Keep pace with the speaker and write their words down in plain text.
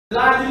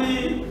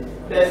Largely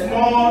the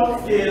small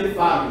scale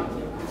farming.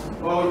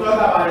 When we talk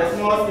about the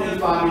small scale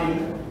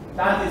farming,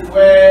 that is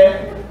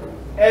where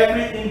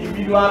every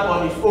individual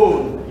on his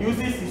own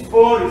uses his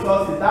own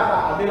resources that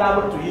are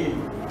available to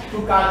him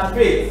to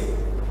cultivate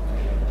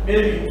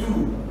maybe 2,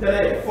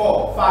 3,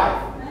 4,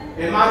 5,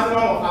 a maximum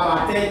of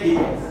about 10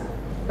 acres.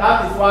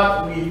 That is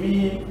what we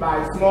mean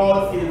by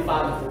small scale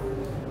farming.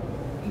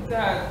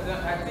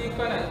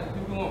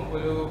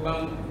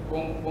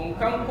 Bon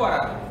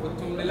kampora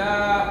utumila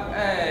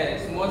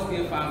small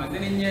scale farming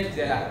deni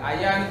nyetela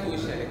ayani to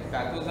shele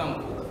ka to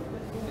zamko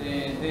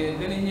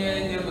deni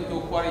nyere to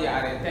kwar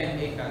yare 10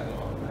 acres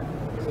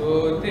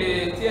so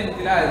te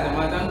tientila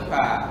zamadan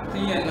pa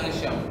tiyan nan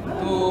sham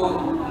to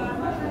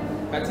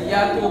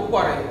katiya to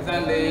kwar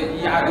zande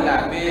yare la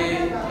be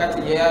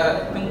katiya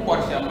tin kwar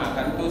sham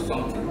kan to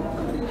something.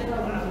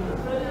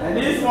 And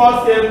this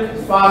small scale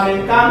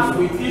farming comes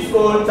with its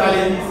own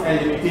challenges and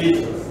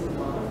limitations.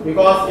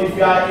 Because if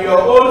you are in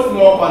your own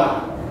small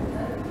corner,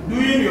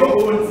 doing your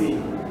own thing,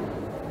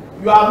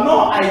 you have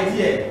no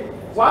idea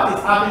what is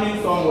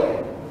happening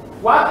somewhere.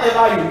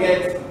 Whatever you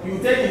get, you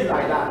take it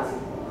like that.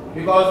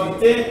 Because you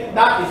think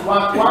that is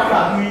what you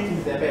are doing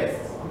is the best.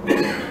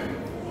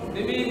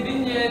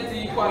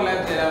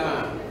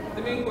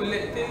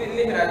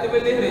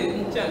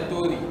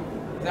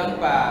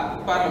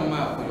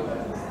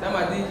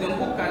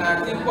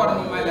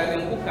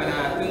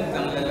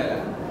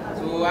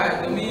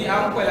 So me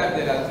I'm quite like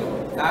that so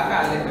taka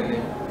lekele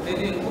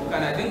edin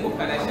kukana din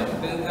kukana sham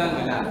din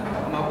zanmala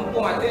ma kun ko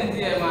aten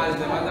die ma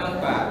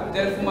zamadan pa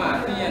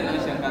delfuma tiyan nan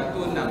shanka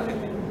to na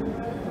tete.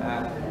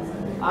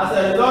 As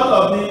a result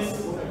of this,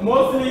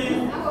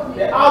 mostly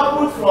the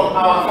output from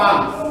our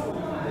farms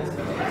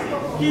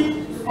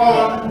keeps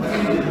on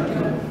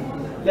increasing.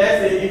 Let's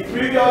say if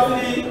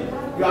previously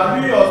you are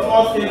doing your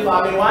small scale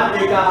farming 1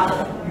 acre,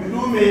 you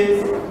do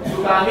maize, you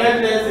can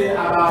get let's say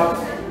about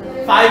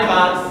 5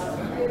 bags.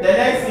 The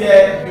next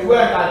year, you go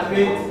and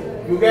cultivate,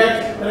 you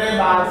get 3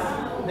 bags.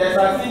 The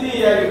succeeding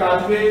year, you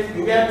cultivate,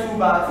 you get 2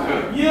 bags.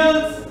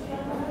 Yields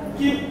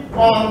keep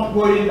on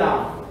going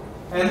down.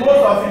 And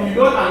most often, you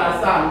don't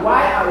understand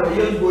why are your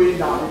yields going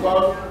down,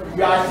 because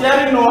you are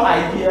sharing no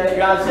idea,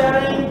 you are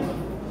sharing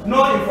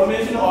no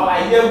information or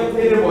idea with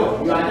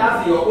anybody. You are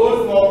just in your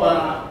own small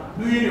corner,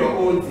 doing your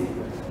own thing.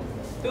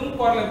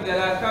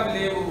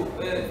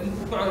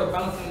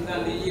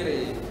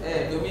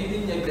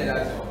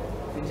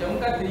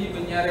 Jamka ti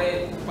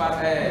bunyare pa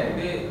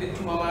de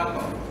tumama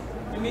ko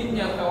min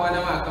nya ka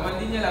wana ma kaman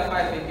dinya la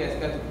 5 acres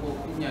ka ko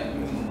nya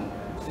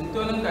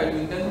sintonan ka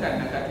yundan kan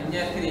na ka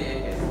nya 3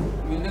 acres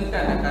yundan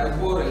kan na kar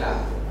borla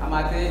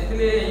amate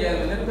tile ya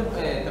ne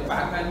ta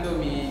pa kan do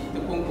mi to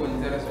kon kon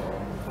zero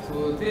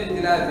so te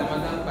dila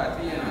zamanan pa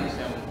ti ya ne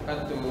sham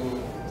ka to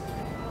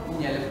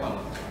nya le pam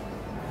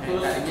so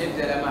ka nya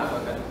dela ma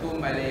ka to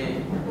male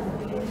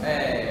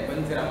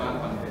bantira ma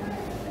pam.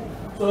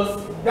 So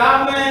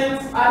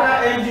governments, other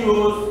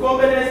NGOs,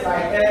 companies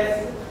like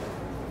us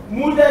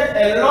mooted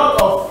a lot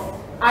of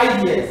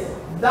ideas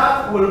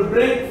that will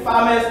bring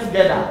farmers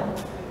together,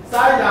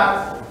 such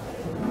that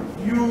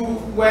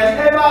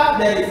whenever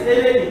there is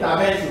any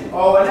intervention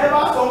or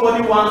whenever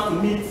somebody wants to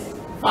meet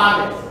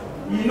farmers,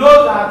 you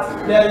know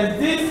that there is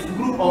this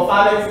group of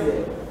farmers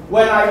there.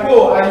 When I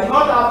go, I do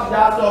not have to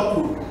just talk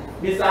to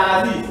Mr.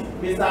 Aziz,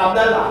 Mr.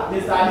 Abdullah,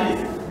 Mr. Aziz.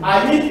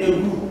 I meet a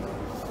group,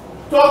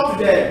 talk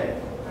to them.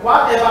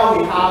 Whatever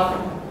we have,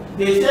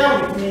 they share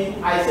with me,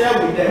 I share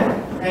with them,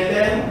 and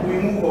then we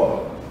move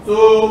on.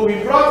 So we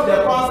brought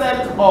the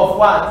concept of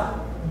what?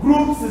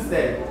 Group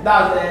system,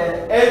 that's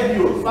the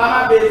FBOs,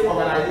 farmer-based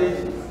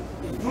organizations,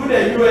 through the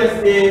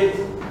USA,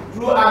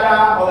 through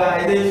other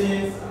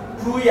organizations,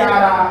 through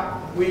Yara.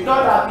 We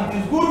thought that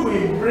it is good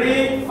we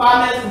bring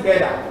farmers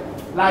together,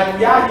 like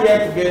we are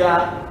here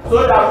together, so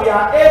that we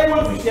are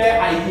able to share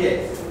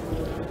ideas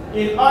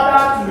in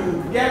order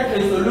to get a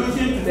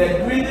solution to the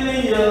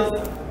dwindling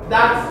yields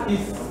that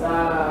is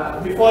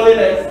befalling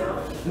us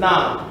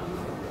now.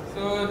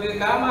 So the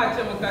lama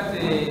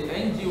chamukate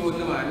NGO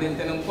nama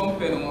nenten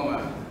company mama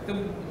to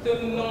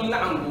non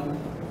langu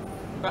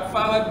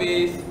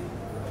farmer-based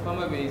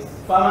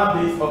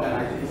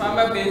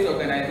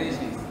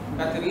organizations.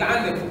 Kat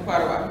land the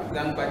parwa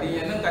dan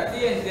padinya nan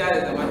katiyan dia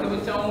da mata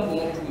chang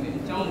bo tuni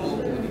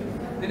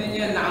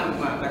denen langu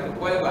ma kat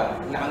kolba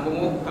langu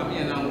mo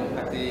kamya nangu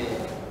kate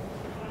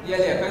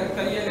yele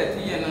kan yele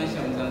tiyan nan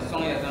sham zan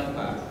song ya zan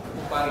pa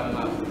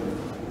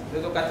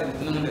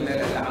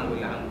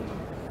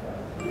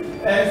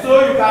and so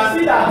you can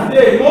see that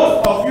today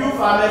most of you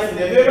farmers in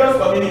the various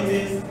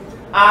communities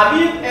are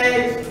being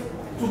urged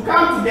to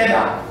come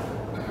together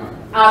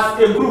as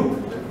a group,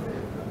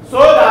 so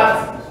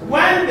that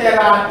when there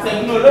are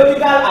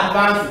technological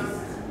advances,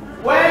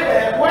 where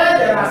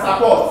there are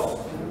support,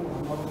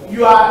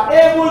 you are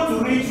able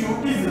to reach you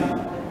easily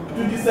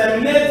to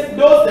disseminate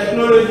those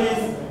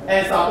technologies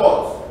and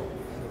support.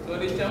 So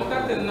the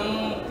Chamkat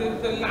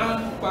to lamp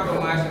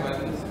paromash,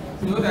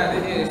 so that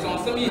there is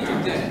some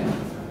eating.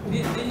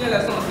 This is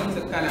a son of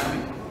Kanami.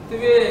 To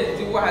be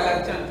to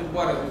Wahala Chan to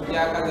borrow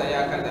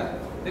Yakaza.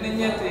 Then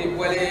yet,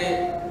 well,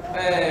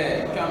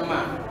 Kama,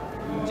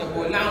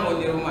 Chapo Lango,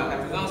 the Roma,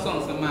 that is on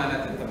some man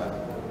at the back.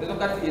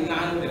 Look at the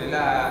land, the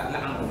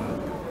Lango.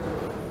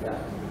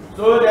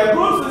 So the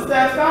group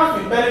system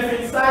comes with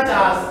benefits such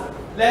as,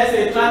 let's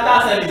say,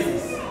 transport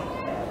services,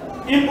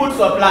 input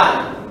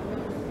supply,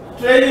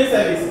 training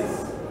services.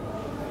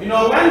 You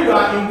know, when you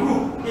are in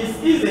group, it's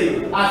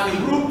easy as a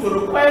group to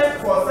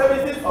request for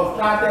services of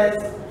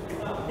tractors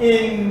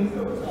in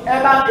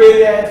urban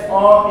areas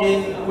or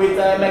with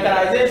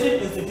mechanization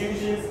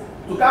institutions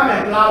to come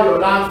and plow your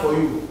land for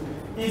you.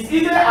 It's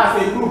easy as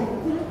a group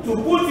to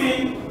put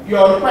in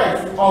your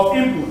request of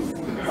inputs,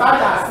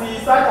 such as seed,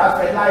 such as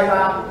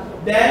fertilizer.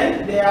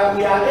 Then we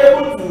are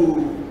able to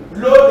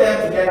load them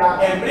together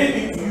and bring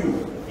it to you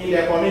in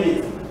the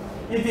community.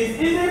 It is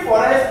easy for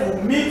us to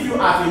meet you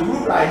as a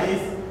group like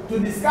this to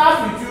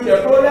discuss with you the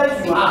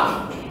problems you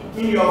have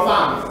in your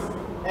farms.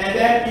 And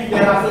then if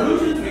there are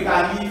solutions we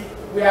can give,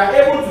 we are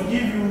able to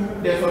give you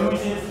the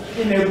solutions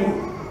in a group.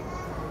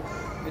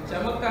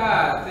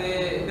 Chamaka,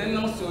 the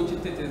non so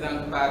cheated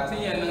and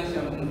party and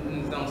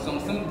some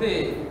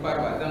simple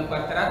parva than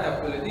patrata,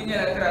 Polodina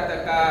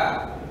Trataka,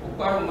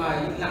 Uparma,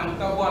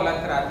 Lamka Walla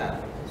Trata.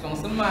 Some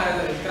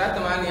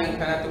Tratamani and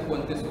Kanata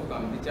Pontes to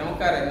come. The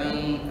Chamaka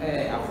and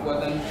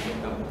Afwadan to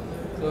come.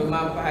 So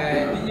my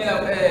Pina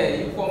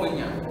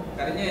Pomania,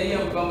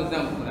 Carnian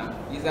Pamazamuna,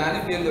 is an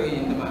appeal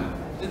in the man.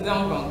 The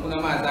Zampam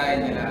Punamaza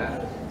in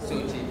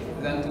Sochi,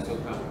 than to so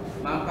come.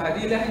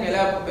 Mampadila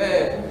Hela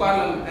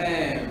Palam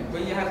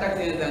when you have and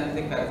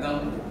take a zam.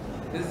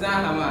 The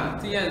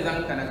Zahama, Tian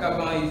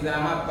Zankanakaba is a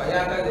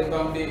Payaka, the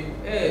Bambi,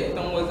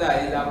 Tomoza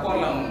is a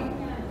column,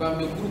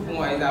 Bambi Group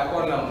is a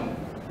column.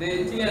 The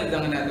Tian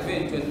Zan at the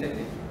bench 20.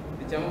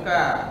 The Chamka,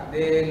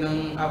 they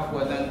non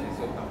upward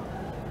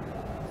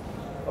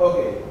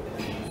Okay.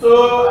 So,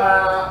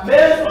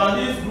 based on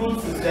this group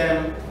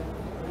system,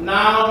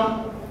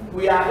 now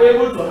we are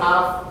able to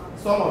have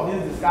some of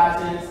these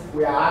discussions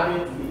we are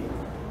having today.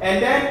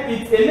 And then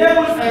it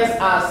enables us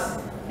as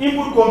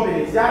input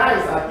companies, Yara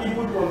is an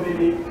input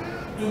company,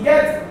 to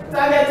get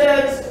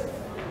targeted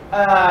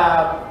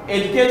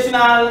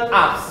educational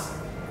apps.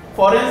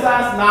 For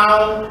instance,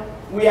 now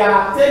we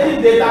are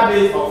taking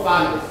database of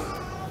farmers.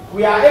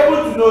 We are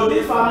able to know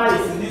this farmer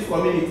is in this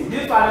community,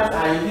 these farmers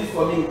are in this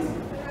community.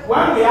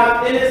 When we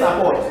have any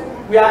support,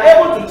 we are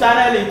able to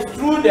channel it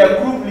through the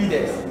group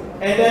leaders,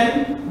 and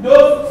then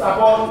those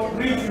support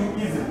reach you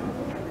easily.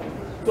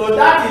 So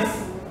that is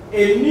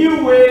a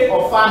new way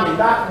of farming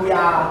that we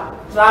are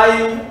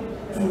trying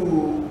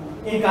to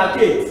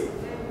inculcate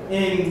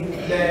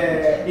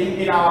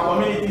in our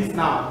communities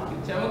now.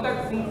 The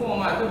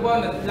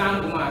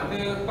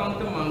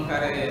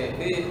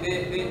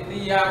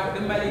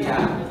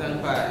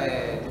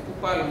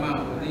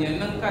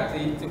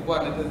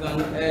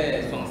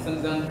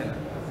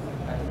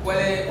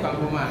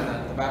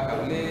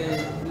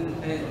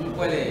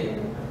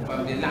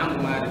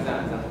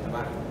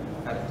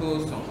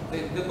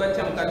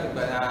bottom cut the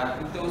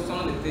two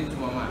song the teach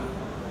mama.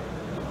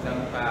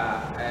 Zampa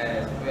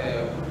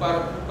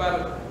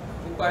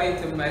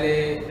Parity Malay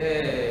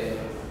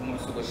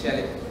Musuko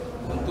Shelley.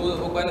 Until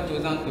open to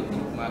Zanku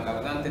group mark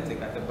of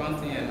Zantic at the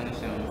bounty and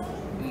song.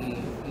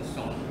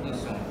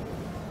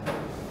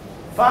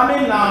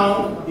 Farming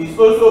now is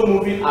also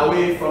moving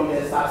away from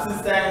the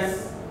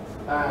subsistence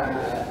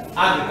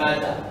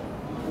agriculture,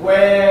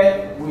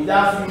 where we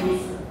just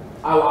use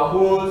our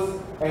hoes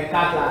and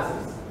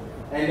cutlasses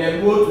and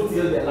then go to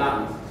till the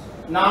land.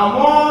 Now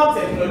more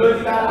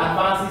technological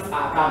advances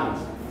are coming,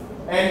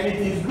 and it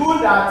is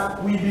good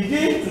that we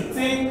begin to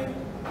think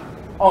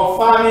of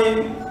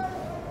farming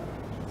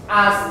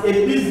as a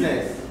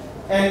business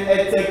and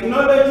a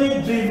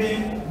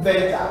technology-driven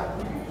venture.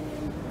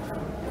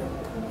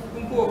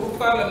 So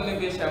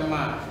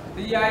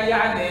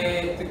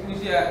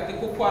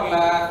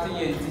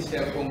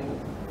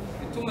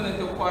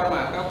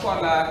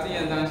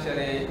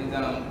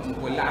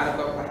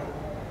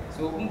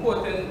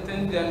important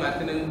thing that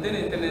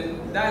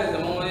that is the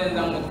moment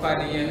that we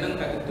party and then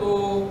cut to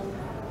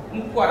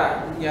Mquara,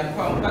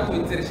 Yapam, cut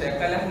with the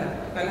Shakalana,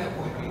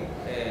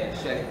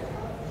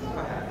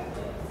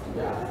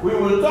 We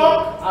will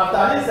talk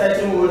after this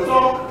session, we will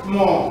talk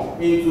more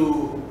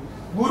into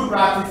good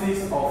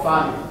practices of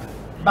farming.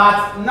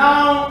 But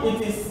now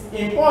it is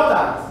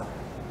important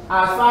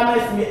as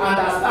farmers we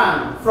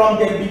understand from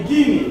the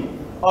beginning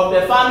of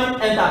the farming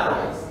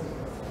enterprise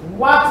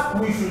what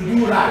we should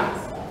do right,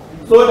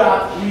 so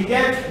that we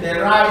get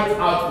the right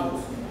output.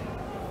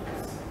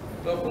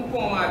 So,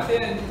 Kumpoma,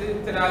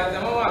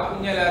 Trazama,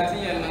 Punyala,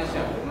 Tian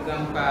Nasham,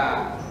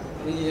 Zampa,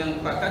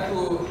 Yang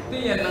Pakato,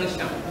 Tian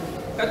Nasham,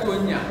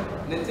 Katunya,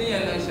 the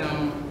Tian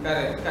Nasham,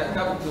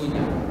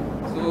 Katunya.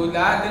 So,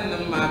 Laden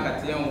and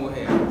Makatian were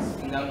here,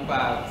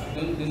 Zampa,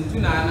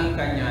 Duntuna,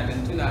 Kanya,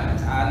 Duntuna,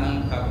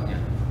 Anam Kabunya.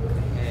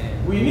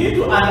 We need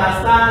to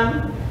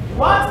understand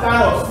what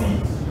kind of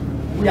seed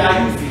we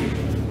are using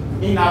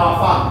in our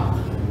farm.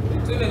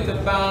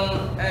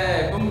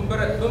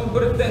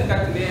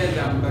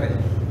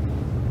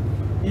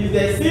 Is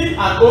the seed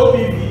an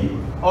OPV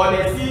or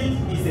the seed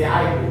is is a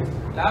hybrid.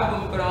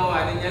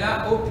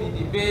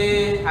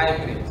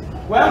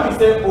 When we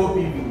say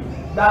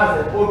OPV,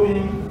 that's the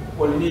open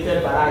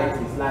pollinated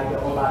varieties like the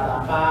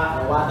Obatapa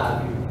and what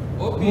have you.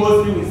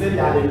 Mostly we say they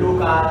are the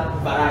local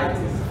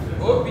varieties.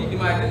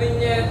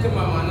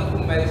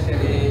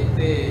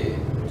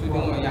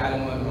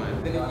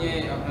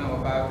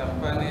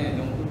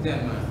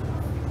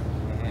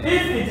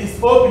 If it is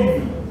OPV,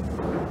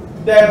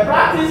 the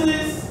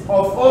practices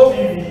of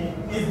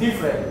OPV is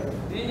different.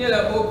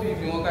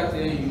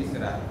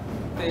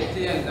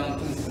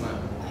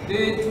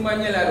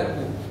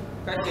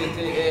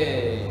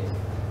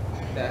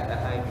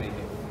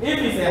 If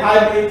it's a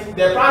hybrid,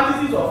 the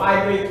practices of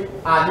hybrid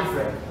are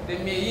different.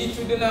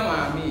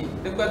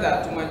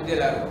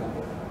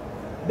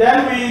 Then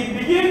we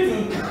begin to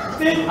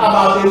think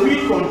about the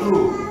weed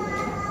control.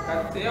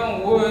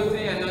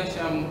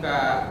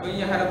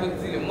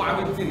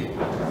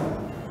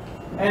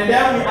 And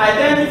then we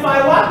identify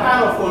what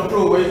kind of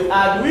control.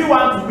 Do we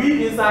want to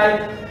weed inside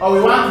or we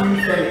want to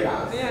use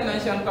chemicals?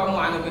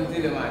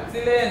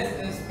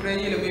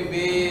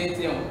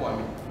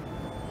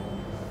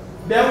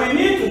 Then we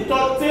need to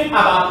think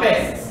about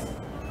pests.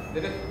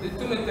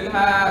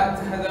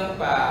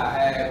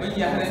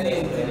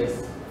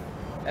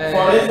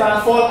 For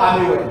instance, fall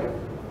armyworm.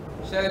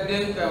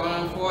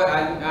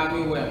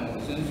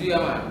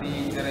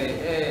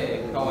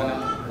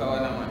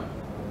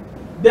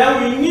 Then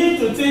we need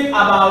to think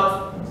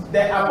about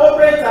the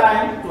appropriate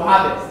time to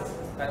harvest.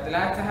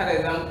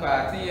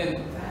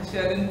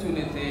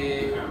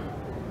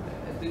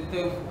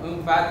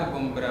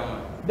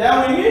 Then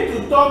we need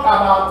to talk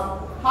about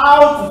how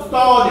to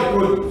store the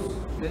produce.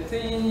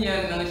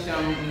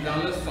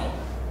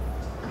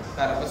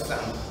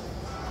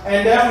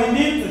 And then we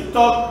need to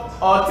talk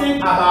or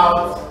think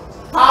about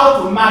how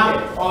to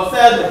market or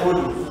sell the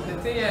produce.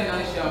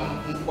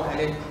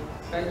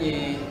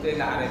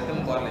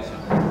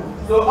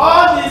 So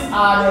all these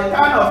are the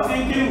kind of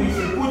thinking we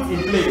should put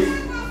in place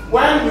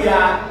when we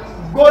are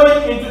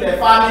going into the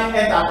farming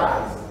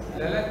enterprise.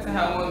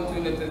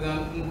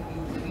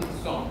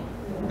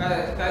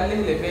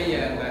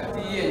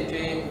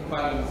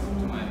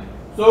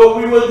 So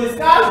we will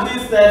discuss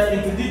these steps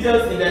into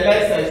details in the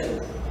next session.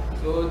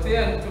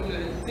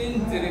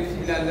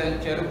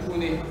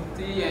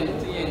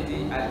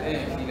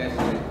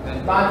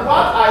 But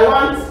what I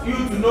want you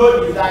to know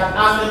is that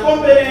as a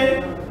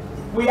company,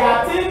 we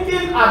are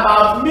thinking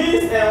about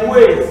means and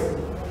ways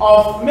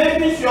of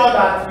making sure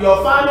that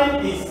your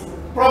farming is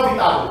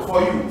profitable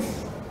for you.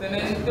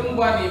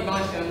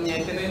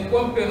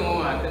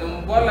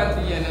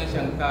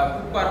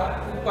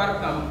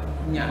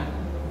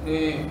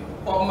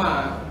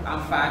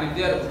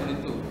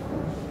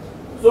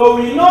 So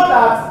we know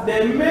that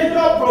the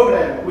major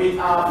problem with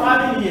our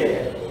farming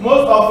here,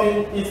 most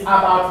often, is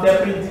about the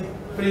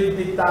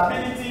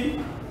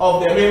predictability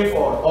of the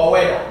rainfall or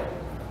weather.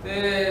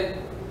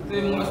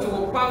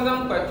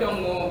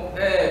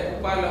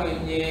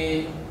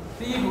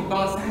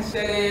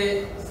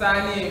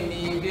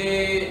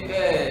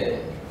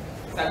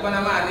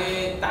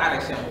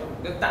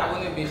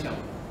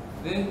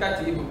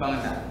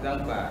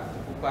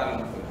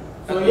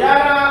 So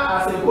Yara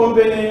as a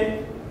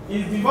company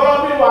is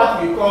developing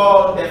what we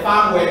call the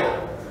farm weather.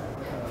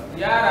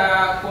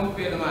 Yara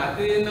company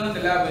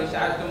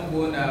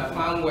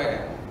farm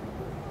weather.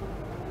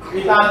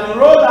 It has been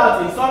rolled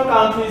out in some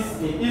countries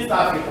in East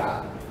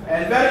Africa,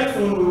 and very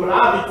soon we will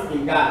have it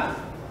in Ghana.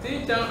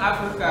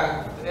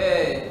 Africa,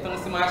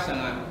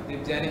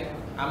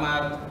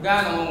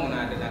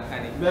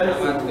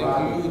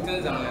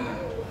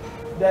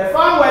 the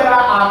farm weather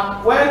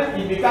app, when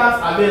it becomes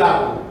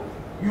available,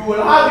 you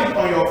will have it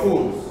on your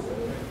phones.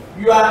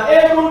 You are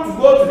able to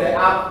go to the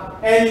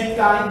app and it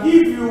can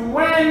give you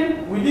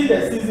when within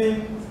the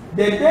season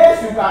the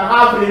days you can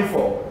have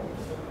rainfall.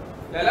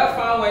 The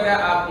farm weather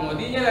app,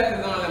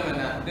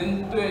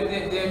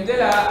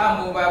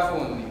 mobile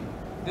phone.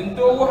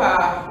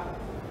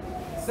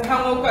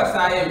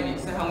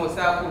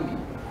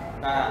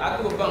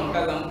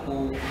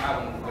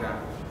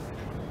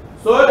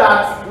 So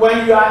that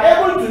when you are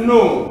able to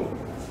know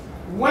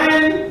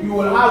when you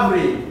will have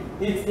rain,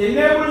 it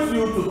enables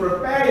you to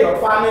prepare your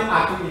farming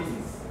activities.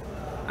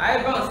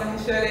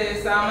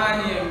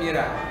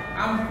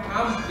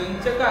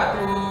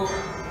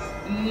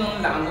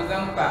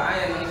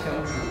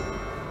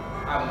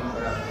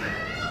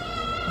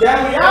 Then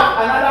we have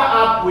another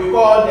app we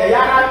call the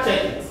Yara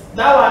Check It.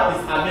 That one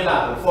is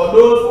available for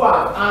those who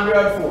have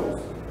Android phones.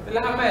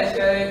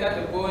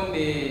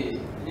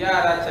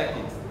 Yara Check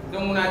It.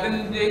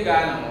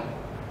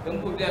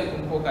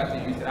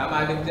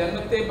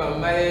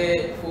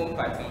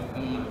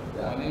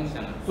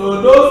 So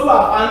those who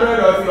have Android,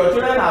 or if your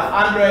children have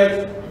Android,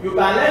 you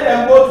can let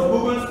them go to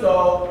Google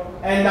Store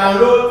and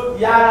download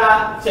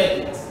Yara Check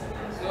It.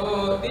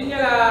 So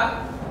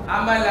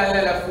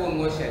phone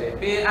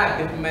pay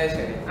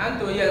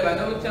Anto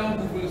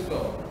Google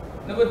Store.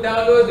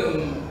 Download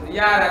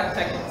Yara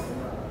Check It.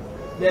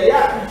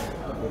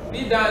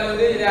 We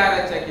download Yara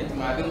Check It,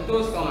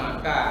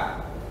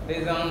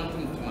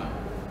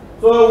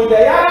 So with the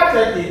Yara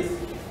Check-It,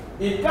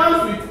 it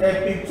comes with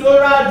a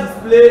pictorial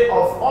display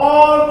of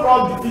all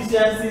crop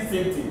deficiency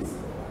symptoms.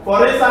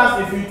 For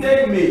instance, if you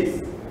take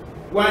maize,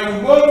 when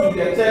you go to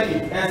the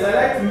Check-It and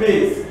select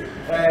maize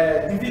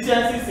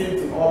deficiency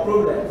symptom or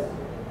problems,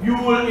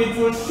 it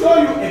will show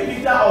you a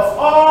picture of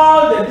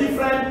all the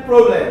different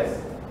problems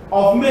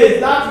of maize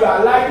that you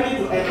are likely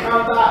to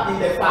encounter in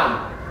the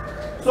farm.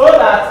 So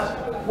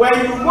that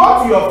when you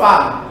go to your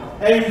farm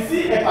and you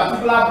see a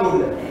particular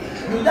problem,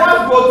 you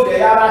just go to the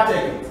Yara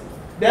Check-It.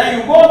 Then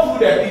you go through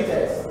the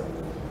pictures.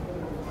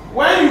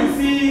 When you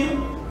see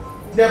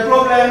the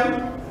problem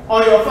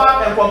on your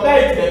farm and compare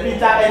it to the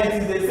picture and it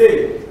is the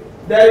same,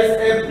 there is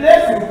a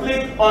place you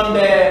click on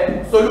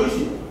the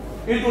solution.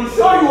 It will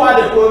show you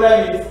what the problem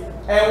is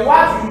and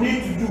what you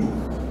need to do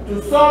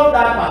to solve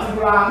that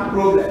particular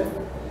problem.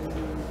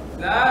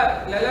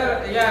 La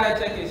Yara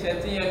Check-It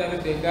setting na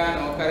be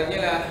gano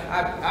karjela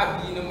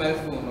abi no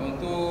phone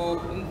to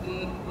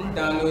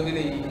download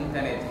the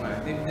internet ma.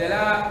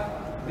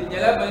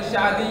 Dijala ban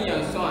shadin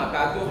yan son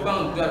ka to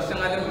ban do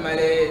shangale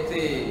male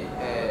te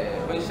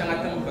ban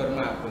shangatan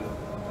barma ko.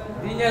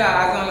 Dijala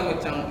azan mo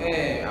chang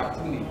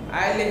apuni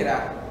ay lehra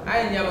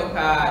ay nyama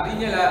ka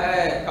dijala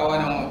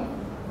kawana mo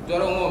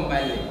joro mo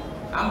male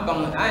am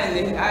bang ay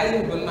le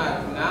ban ma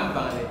na am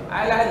bang le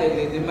ay la le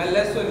de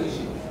male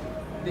solution.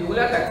 The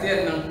Ula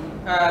Katian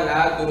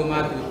Kala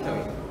Duruma do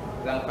Tawi,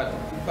 Zanpat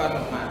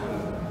Ma.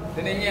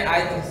 The Nene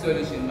IT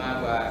solution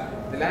Maba,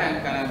 the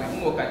Lion Canada,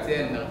 Mo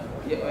Katian,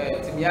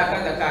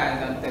 Timiaka the Kai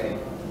and Tele,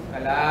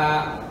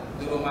 Kala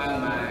Duruman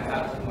Ma.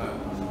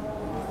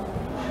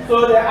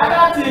 So the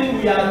other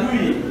thing we are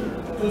doing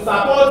to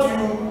support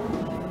you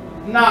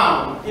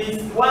now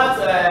is what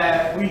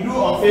we do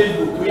on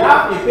Facebook. We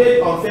have a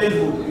page on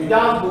Facebook. You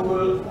just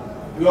Google,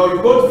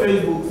 you go to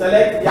Facebook,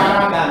 select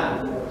Yara Ghana.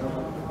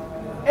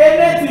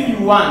 Anything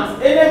you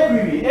want, any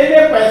query,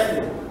 any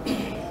question,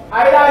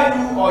 either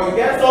you or you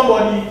get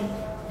somebody,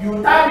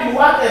 you type in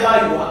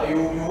whatever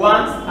you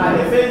want at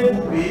the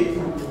Facebook page,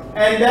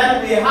 and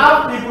then we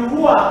have people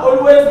who are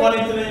always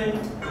monitoring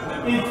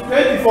it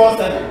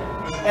 24/7,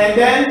 and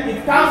then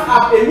it comes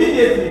up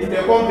immediately to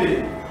the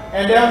company,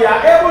 and then we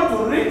are able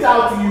to reach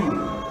out to you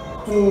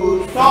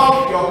to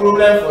solve your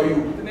problem for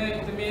you.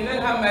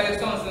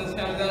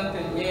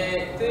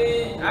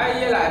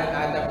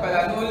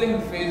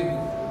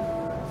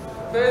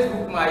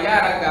 Facebook ma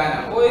Yara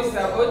Ghana,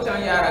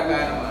 Ochan Yara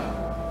Ghana ma.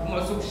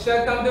 Mosuk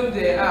shakam dem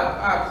de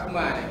app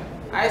mane.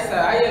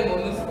 Aisa ayel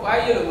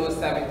no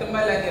sabi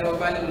tamala ne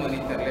robani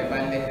monitor le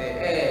bande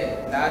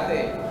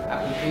date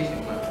application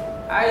ma.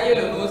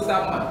 Ayel no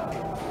sama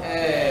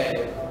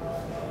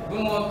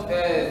bumo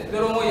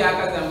doromo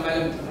yaka zam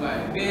malam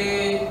mane.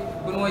 Be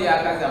bumo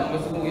yaka zam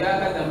mosuk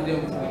yaka zam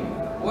dem funi.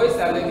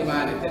 Oisa le ni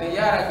mane tene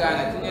Yara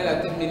Ghana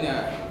tinyela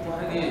temina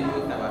tuhani yo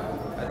taba.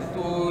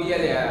 Atu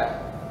yele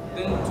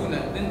Dentuna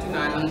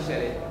nang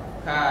share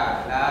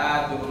ka la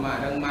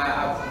duruma dang ma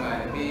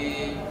afuma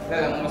be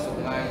dalang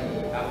masukma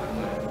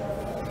afuma.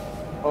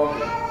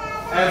 Okay.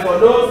 And for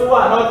those who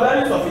are not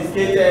very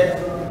sophisticated,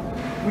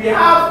 we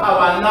have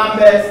our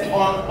numbers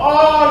on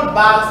all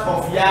bags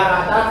of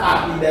Yara that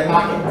are in the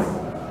market.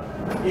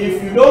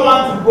 If you don't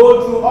want to go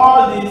through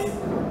all this,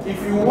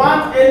 if you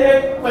want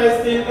any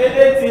question,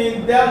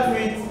 anything dealt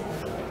with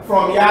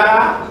from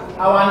Yara,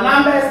 our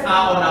numbers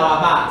are on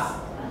our bags.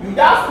 You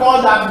just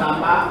call that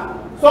number,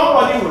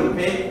 somebody will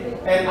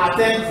pick and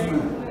attend to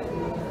you.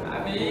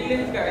 I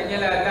mean,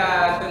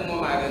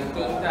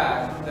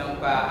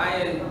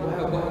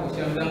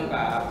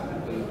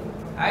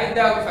 I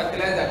doubt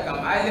fertilizer come,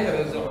 I live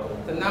a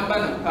result, the number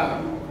of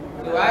coming.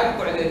 So I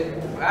call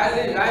it, I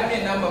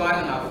mean number one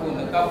on our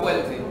phone, a couple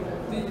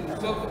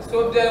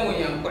so then when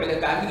you call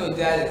it, I know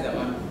there is a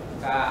man.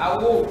 I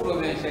will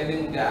problem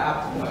shedding the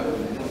app,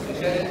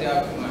 shedding the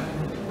app.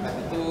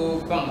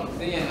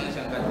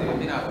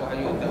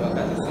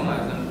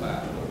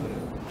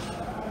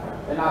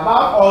 And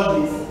about all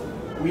this,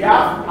 we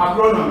have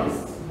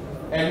agronomists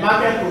and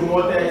market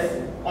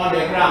promoters on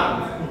the ground.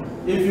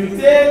 If you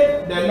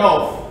take the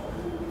north,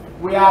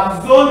 we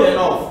have zoned the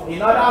north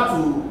in order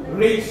to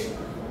reach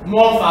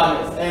more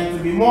farmers and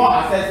to be more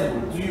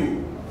accessible to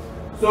you.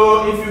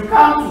 So if you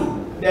come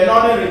to the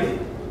northern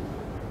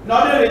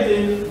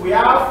region, we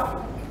have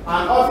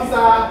an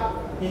officer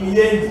in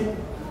Yendi,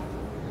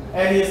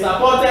 and he is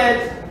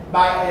supported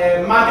by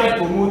a market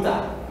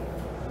promoter.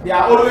 They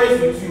are always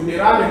with you. They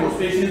run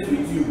demonstrations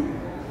with you.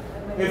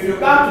 If you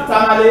come to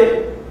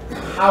Tamale,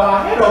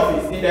 our head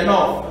office in the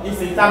north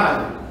is in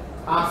Tamale.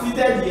 I'm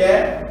seated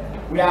here.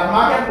 We have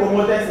market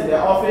promoters in the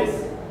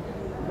office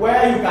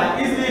where you can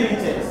easily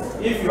reach us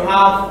if you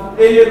have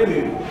any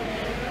query.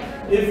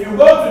 If you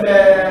go to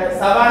the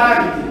Savannah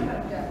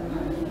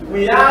region,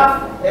 we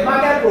have a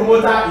market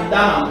promoter in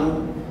Damangu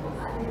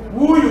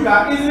who you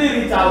can easily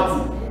reach out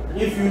to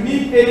if you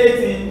need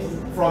anything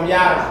from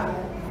Yara.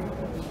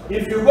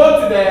 If you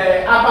go to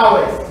the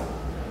Upper West,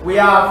 we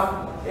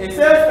have a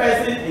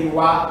salesperson in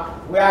Wa,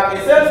 we have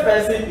a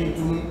salesperson in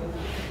Tum,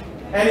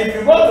 and if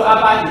you go to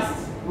Upper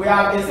East, we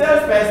have a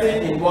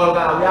salesperson in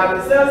Volga, we have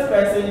a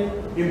salesperson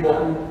in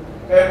Boku.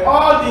 And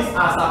all these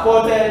are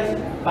supported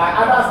by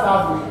other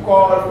staff we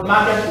call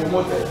market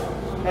promoters.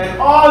 And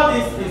all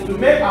this is to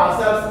make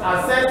ourselves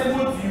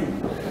accessible to you,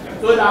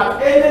 so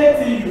that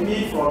anything you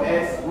need from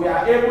us, we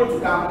are able to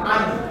come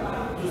handy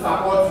to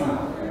support you.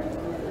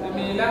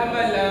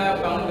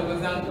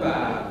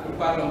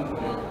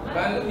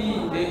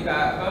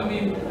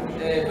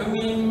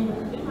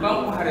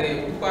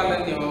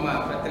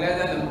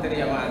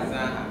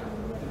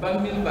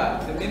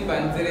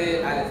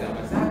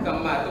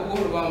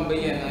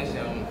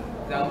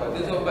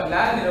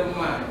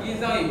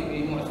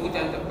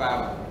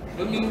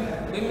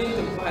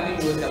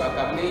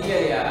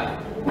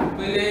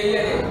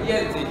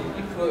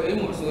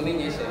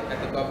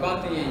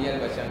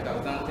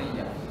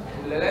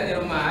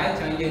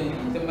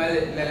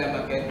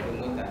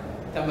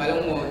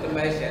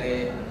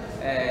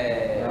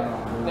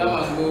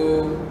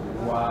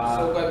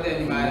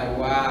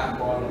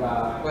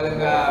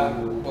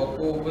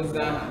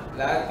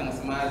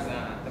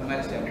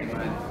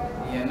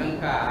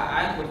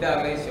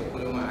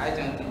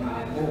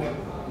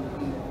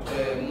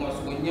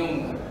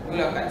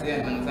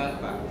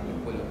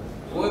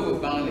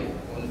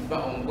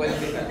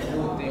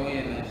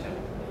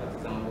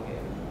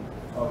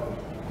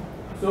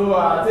 So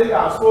I think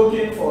I've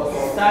spoken for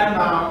some time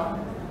now,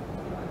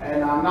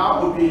 and I'm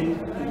now open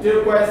to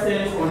take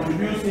questions,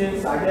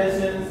 contributions,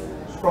 suggestions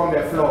from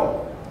the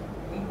floor.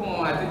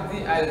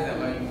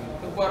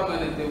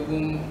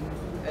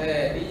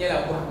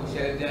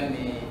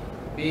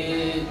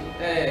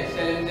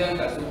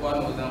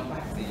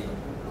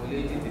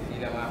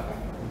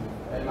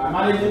 And my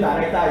managing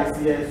director is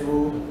here,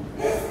 so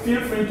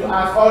feel free to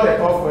ask all the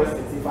tough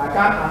questions. If I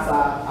can't answer,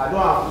 I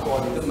don't have to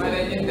call it. The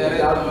managing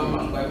director,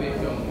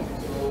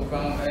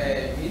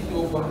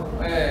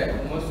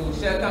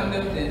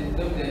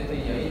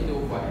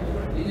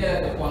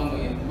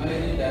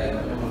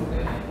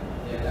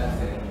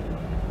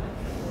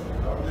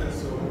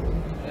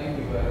 thank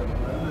you very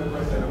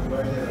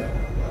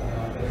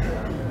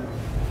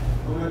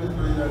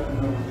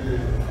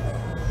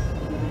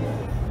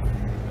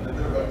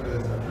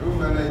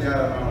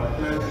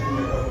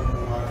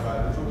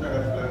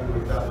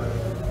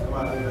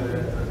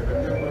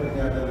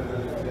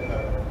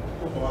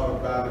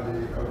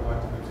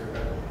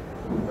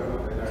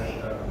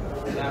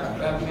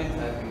government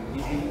has been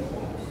giving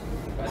coupons,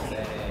 but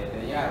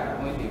the Yara,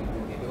 when they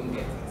don't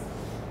get it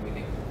with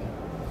the coupon.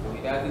 So he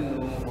doesn't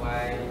know why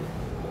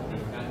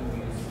they can't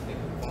use the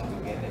coupon to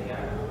get the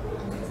Yara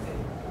instead.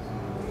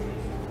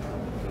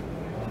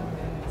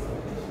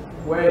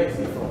 Where is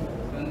he from?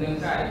 London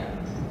Kai.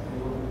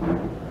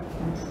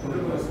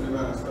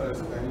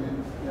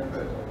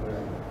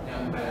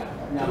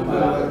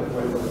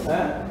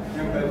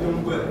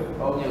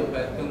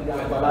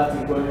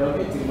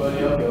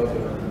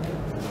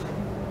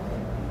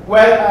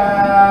 Well,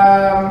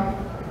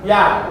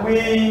 yeah,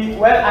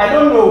 I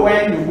don't know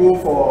when you go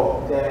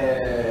for the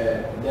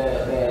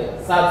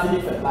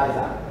subsidy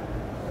fertilizer.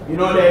 You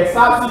know, the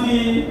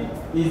subsidy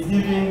is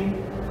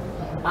given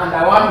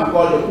under what we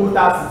call the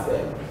quota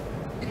system.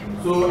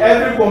 So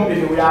every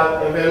company, we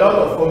have a lot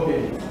of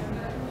companies.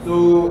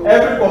 So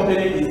every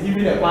company is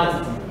given a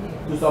quantity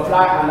to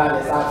supply under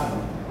the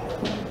subsidy.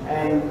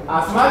 And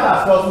as much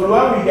as possible,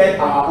 when we get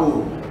our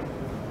own,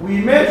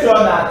 we make sure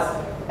that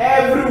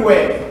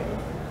everywhere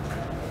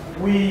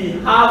we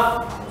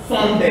have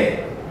some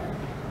there.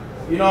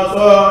 You know,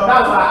 so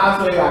that's why I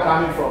asked where you are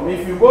coming from.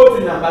 If you go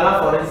to Nambala,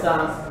 for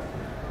instance,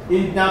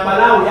 in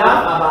Nambala we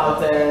have about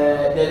the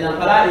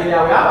Nambala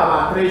area, we have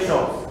about 3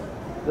 shops,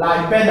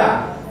 like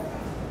Beda,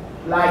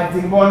 like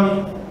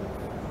Dimboni,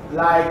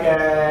 like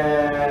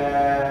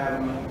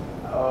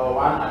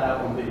one other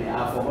company,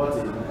 I've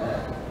forgotten.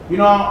 You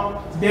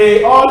know,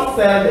 they all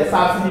sell the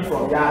subsidy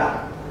from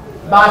Yara,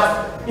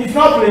 but it's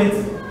not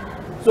plenty.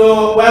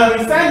 So when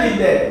we send it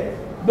there,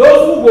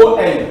 those who go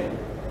early,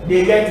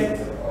 they get it.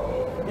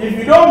 If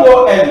you don't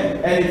go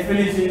early and it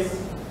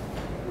finishes,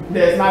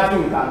 there's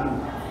nothing we can do.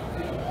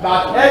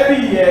 But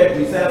every year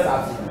we sell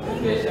subsidy.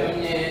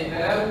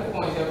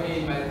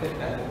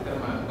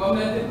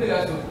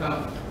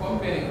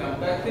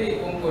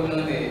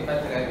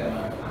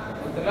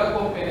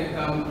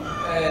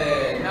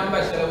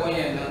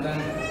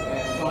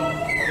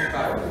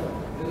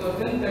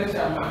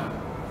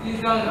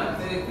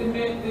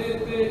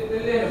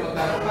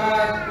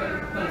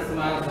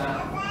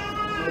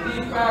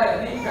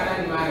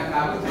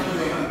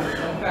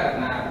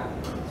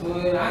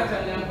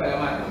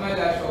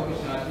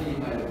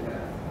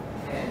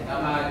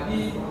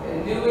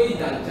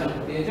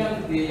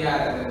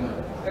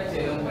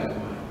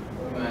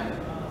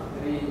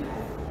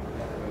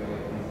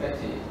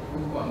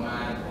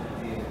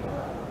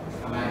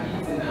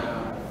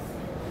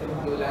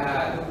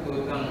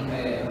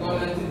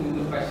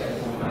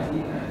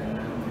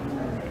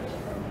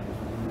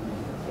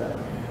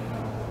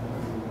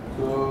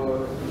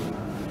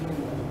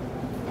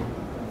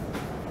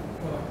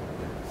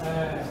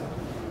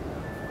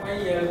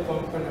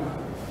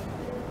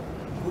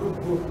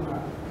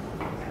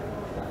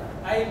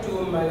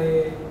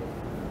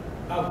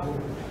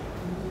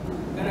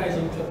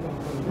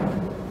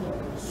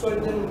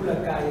 Solden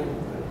Blakai,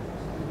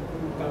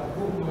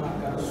 Kapuma,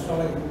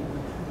 Soy.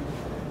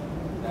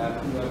 That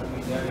we are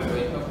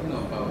talking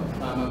about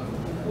farmer.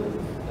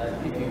 That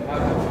if you have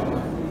a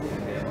farmer,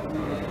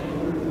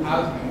 how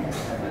do you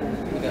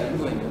that you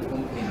and your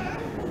company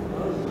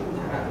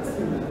act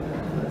so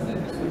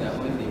that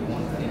when they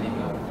want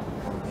anyhow?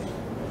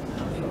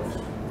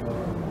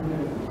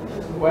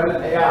 Well,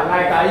 yeah,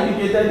 like I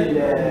indicated in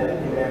the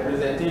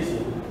presentation,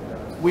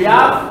 we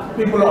have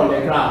people on the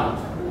ground.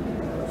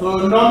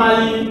 So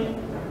normally,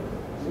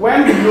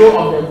 when we know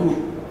of the group,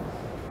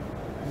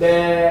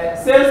 the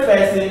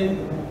salesperson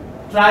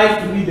tries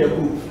to lead the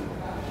group.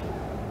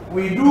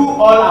 We do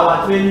all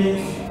our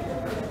trainings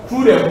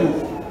through the group.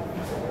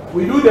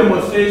 We do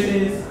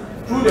demonstrations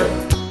through the.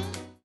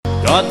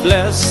 God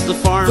bless the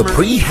farmer. The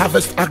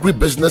Pre-Harvest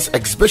Agribusiness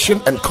Exhibition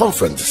and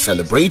Conference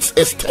celebrates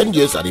its 10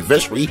 years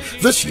anniversary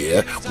this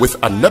year with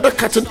another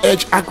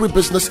cutting-edge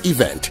agribusiness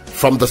event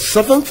from the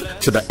 7th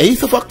to the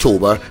 8th of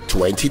October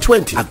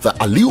 2020 at the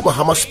Aliu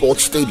Muhammad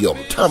Sports Stadium,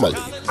 Tamale,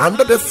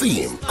 under the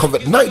theme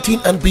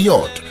COVID-19 and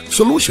Beyond.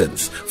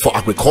 Solutions for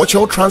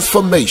agricultural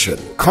transformation.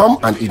 Come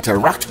and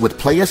interact with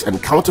players and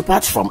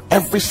counterparts from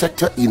every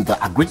sector in the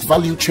agri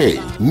value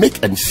chain.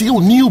 Make and seal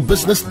new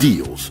business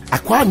deals.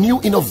 Acquire new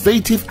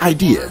innovative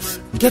ideas.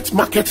 Get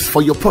markets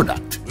for your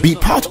product. Be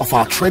part of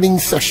our training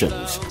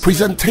sessions,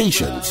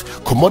 presentations,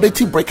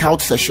 commodity breakout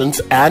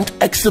sessions, and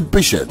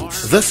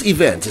exhibitions. This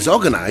event is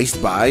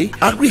organized by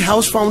Agri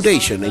House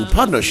Foundation in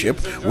partnership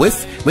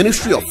with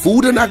Ministry of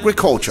Food and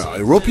Agriculture,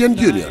 European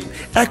Union,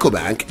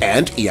 EcoBank,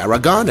 and Yara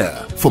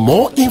Ghana. For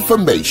more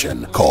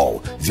information,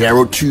 call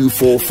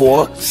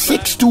 0244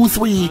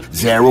 623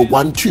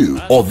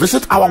 012 or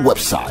visit our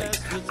website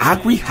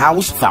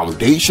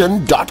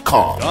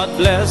agrihousefoundation.com. God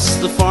bless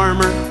the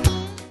farmer.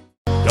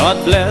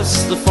 God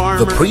bless the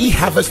farmer. The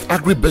Pre-Harvest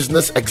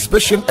Agribusiness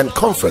Exhibition and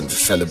Conference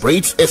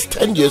celebrates its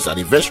 10 years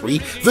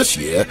anniversary this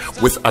year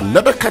with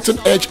another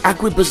cutting-edge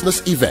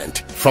agribusiness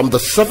event from the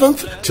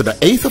 7th to the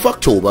 8th of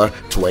October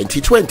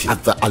 2020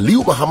 at the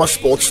Aliu Muhammad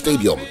Sports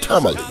Stadium,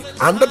 Tamale,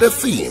 under the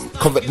theme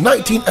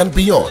COVID-19 and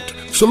Beyond.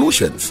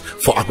 Solutions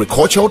for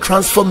agricultural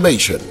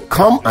transformation.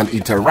 Come and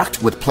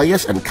interact with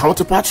players and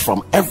counterparts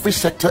from every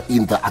sector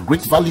in the agri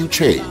value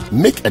chain.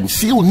 Make and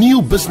seal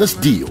new business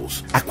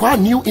deals. Acquire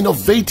new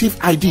innovative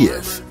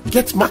ideas.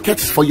 Get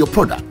markets for your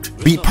product.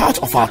 Be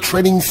part of our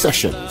training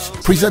sessions,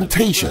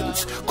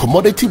 presentations,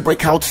 commodity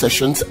breakout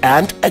sessions,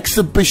 and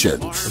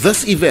exhibitions.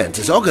 This event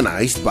is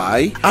organized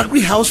by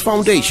Agri House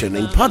Foundation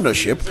in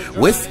partnership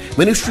with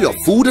Ministry of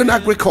Food and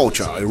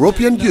Agriculture,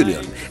 European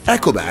Union,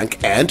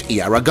 EcoBank, and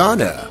Yara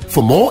Ghana.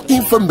 For more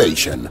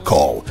information,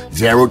 call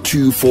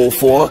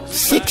 0244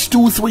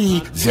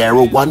 623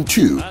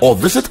 012 or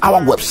visit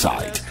our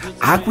website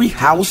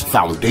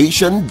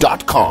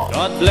agrihousefoundation.com.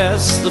 God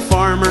bless the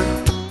farmer.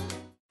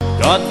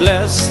 God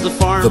bless the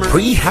farmer. The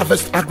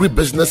Pre-Harvest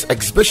Agribusiness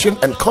Exhibition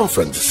and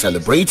Conference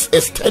celebrates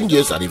its 10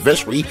 years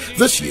anniversary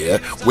this year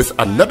with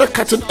another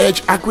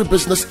cutting-edge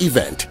agribusiness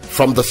event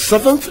from the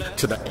 7th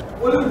to the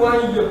 8th. Only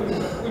 1 year.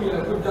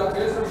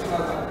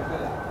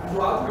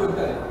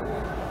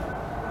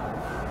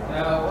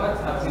 Now, what's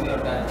happening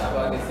is that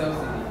about the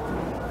subsidy,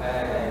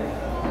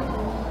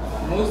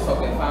 most of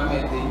the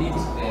farmers, they need the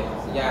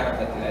Yara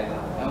fertilizer.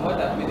 And what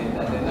happened is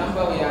that the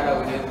number of Yara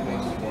we need to bring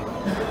to them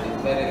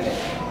is very less.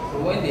 So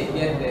when they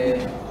get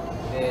the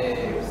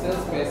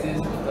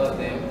salespersons to tell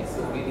them it's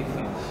already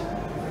finished.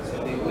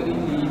 So they only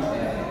need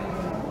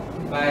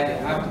they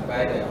have to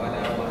buy the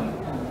other one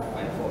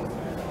by force,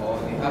 or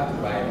they have to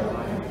buy the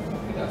one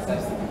without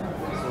subsidy.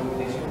 So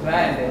they should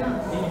try and then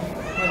give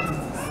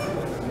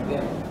quantities to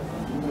them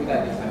so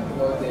that they can,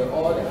 because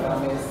all the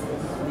farmers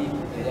need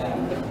the Yara.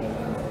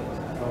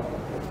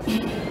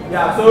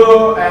 Yeah,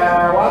 so what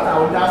I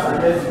would just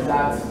suggest is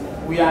that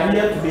we are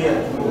here today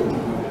and tomorrow.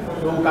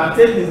 So we can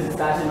take this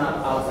discussion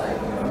outside.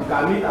 We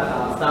can meet at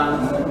our stand,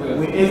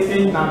 we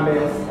exchange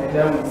numbers, and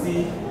then we see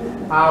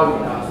how we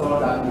can solve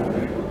that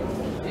problem.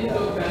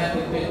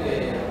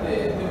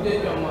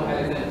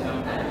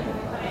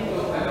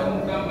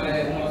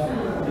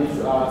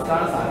 Our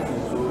stands are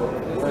so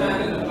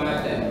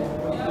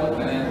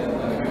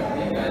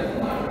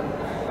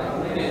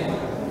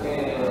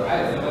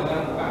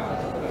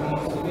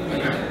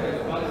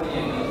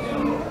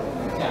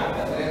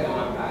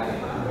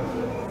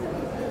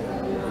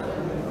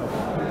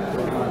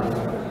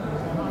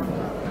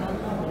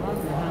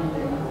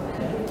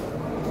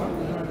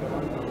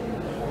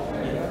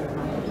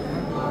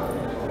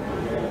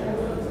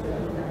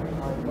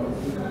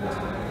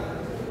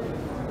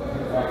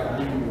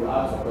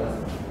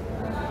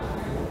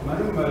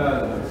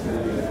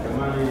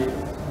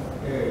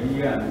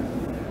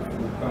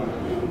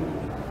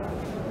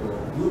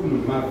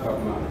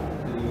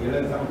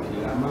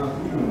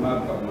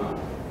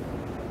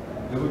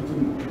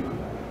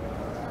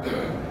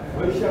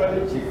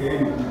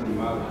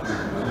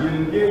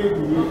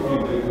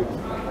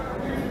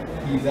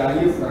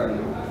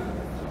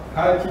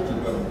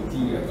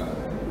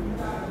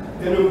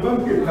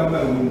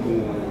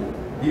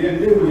Dia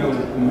dia yang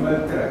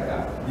kumal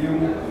teraka, dia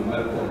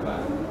kumal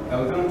korban. For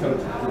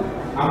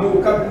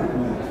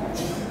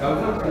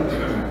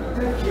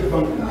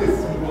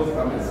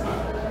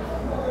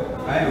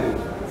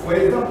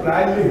example, I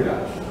live here.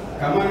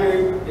 Come on,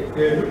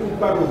 look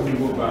back of the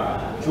book.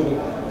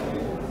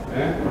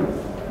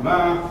 My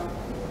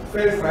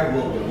first Friday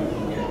of the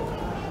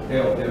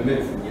year, of the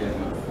next year,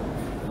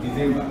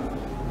 December.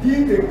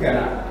 Did the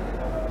Canada,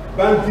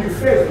 but the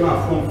first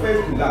month, from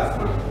first to last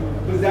month,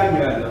 was that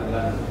year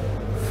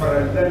for a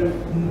then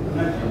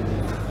nothing.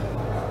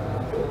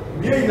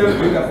 Bien, no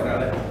big up,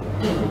 brother.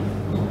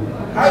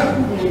 How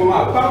do you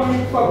want a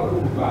public pub?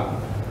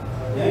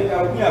 We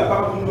are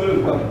public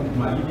welcome,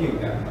 my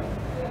dear.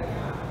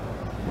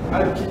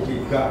 I'll kick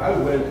it,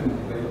 I'll welcome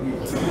you.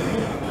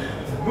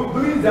 But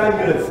believe that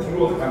you're a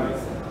serious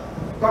commerce.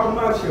 How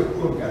much your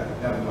program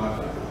that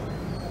matter?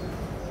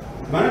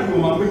 Man, you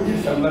want to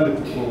give somebody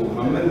to go,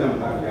 my men and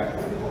Baga.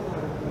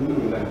 No,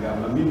 like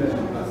a mina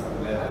and Passa.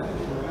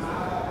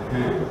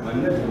 My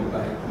nephew,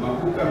 my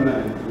book, I'm not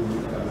into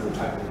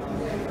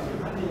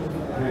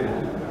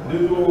the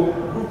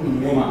good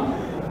woman.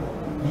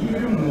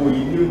 Even more,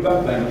 you knew back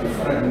than your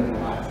friend.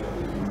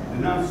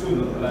 And I'm so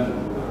the land.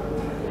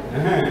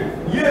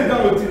 Ye don't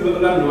tell the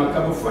land or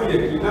California,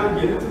 you can't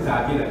get it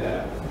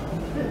again.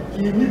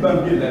 He never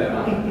be there.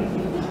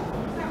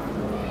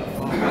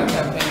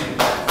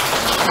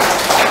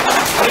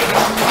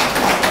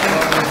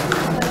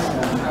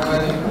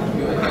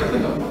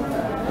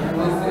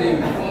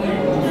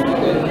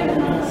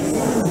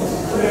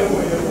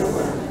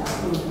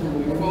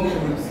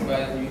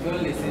 But you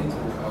don't listen to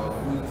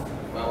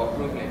our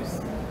problems.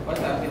 What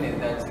happens is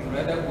that you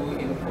rather go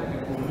in for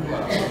people who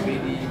are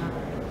already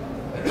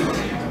rich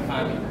in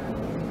family.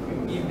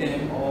 You give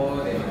them all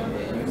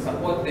you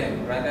support them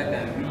rather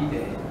than we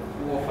the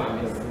poor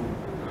families.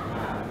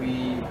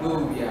 Though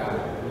we are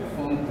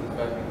reformed,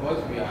 but because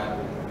we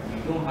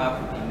don't have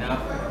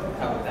enough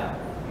capital,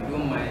 you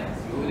don't mind.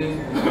 You always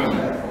go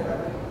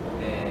for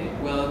the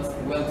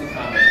wealthy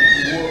families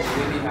who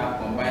already have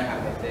combined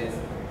harvesters.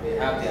 They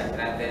have their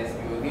tractors.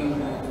 You again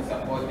go to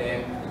support them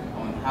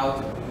on how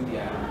to do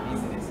their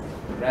business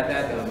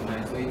rather than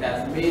mine. So it has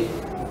made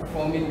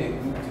forming the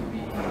group to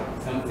be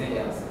something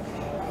else,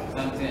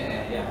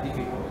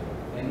 difficult.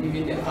 And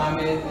even the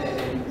families, the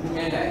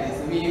women like this,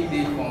 even if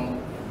they form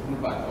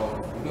group at all,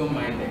 we don't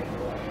mind them,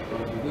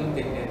 but we don't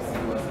take them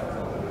serious at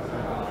all.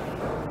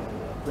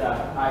 Yeah,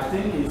 I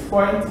think his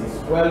point is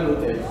well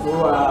noted. So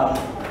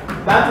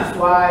that is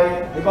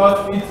why,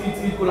 because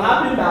it could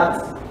happen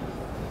that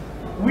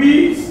we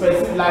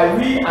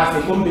we as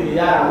a company,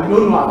 Yara, we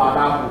don't know about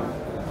that group.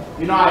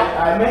 You know,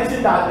 I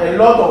mentioned that a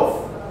lot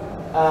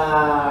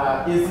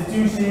of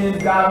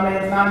institutions,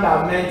 governments,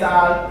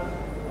 non-governmental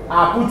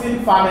are putting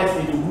farmers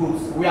into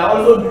groups. We are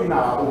also doing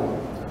our own.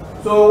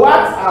 So what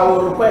I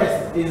will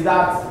request is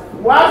that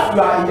once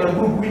you are in the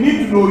group, we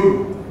need to know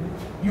you.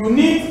 You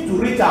need to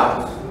reach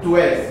out to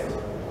us.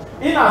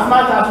 In as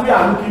much as we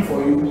are looking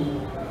for you,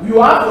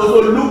 you have to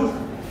also look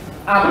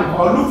at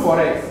or look for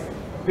us.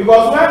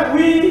 Because when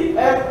we,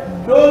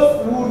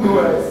 those who know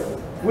us,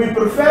 we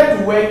prefer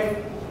to work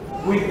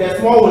with the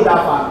smallholder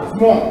farmers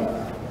more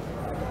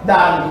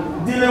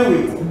than dealing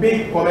with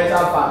big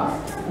commercial farms.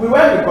 We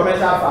work with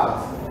commercial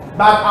farms,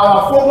 but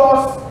our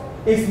focus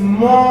is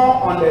more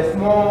on the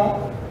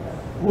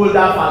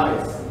smallholder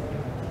farmers.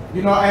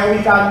 You know, and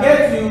we can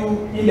get you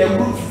in the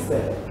group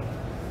system.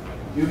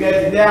 You get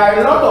it. There are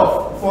a lot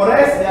of, for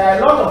us, there are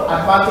a lot of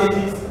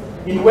advantages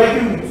in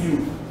working with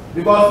you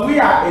because we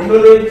are a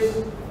knowledge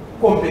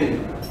company.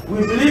 We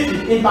believe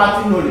in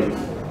imparting knowledge.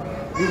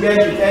 You get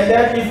it. And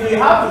then if we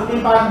have to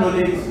impart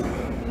knowledge,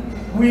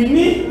 we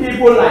need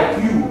people like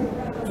you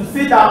to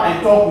sit down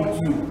and talk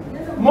with you.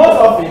 Most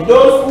of it,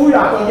 those who you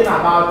are talking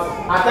about,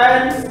 at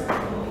times,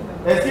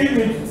 excuse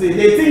me to say,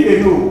 they think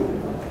they know.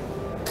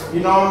 You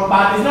know,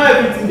 but it's not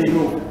everything they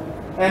know.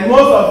 And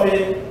most of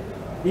it,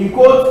 in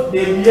quotes,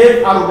 they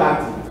behave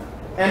arrogantly.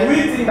 And we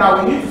think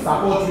that we need to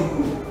support you.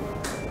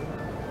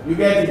 You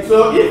get it?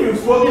 So if you've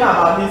spoken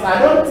about this, I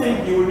don't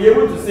think you will be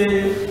able to say,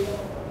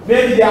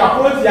 maybe they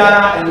approach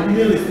Yara and we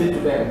didn't listen to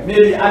them.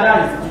 Maybe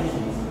other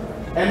institutions.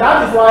 And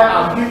that is why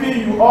I'm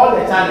giving you all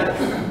the channels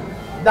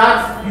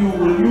that you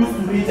will use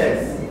to reach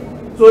us.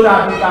 So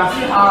that we can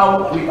see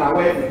how we can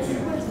work with you.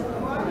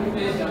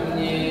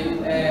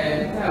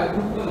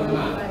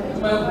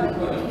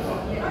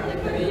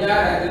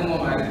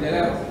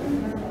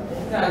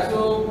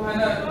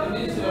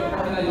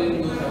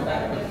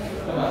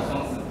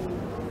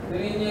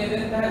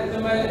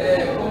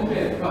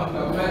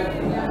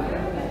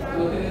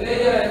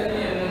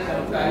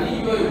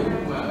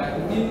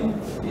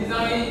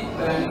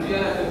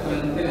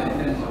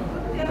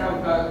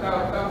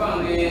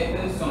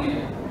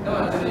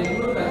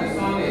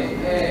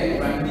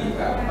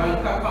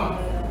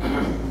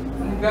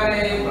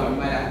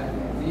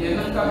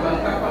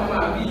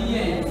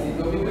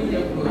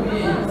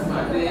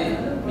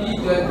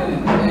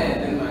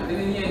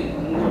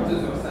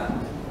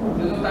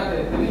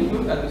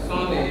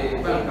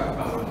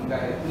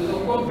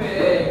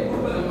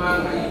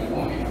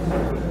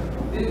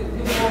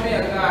 me a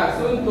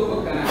soon to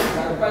can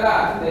pala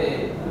the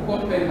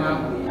company map.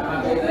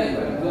 I'm a very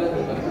good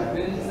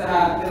then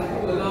Sarah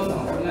to know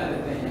something at the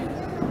thing.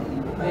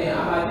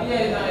 I'm a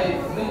dear night,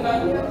 think that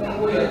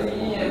we are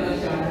seeing a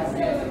nation.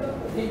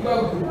 He got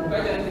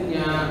better than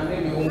ya,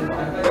 maybe one, I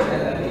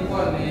think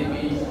one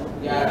maybe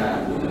Yara,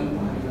 good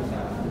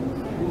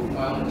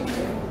man,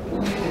 who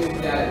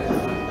is that?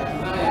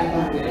 Now I am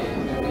the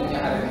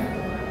Yara.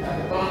 At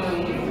the bottom,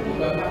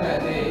 that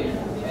day,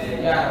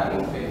 Yara, the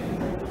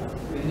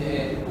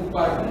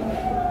Cooper.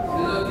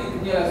 The thing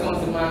here is on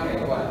the market,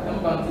 what? Don't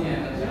bounty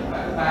and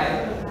buy.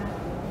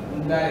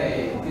 That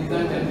is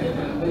not a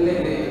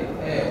lady,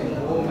 a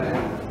woman,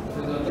 so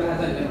the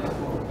president of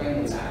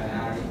Penny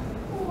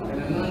and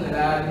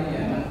another lady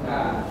and a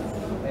car.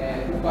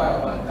 Cooper,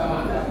 come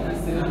on,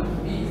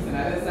 peace, and I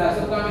said,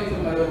 so coming to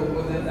my local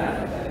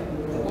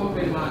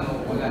open man of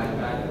Poland.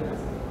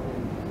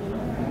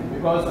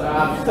 Because I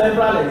have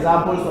several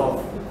examples of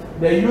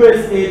the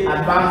USA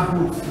advanced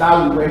groups that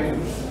we work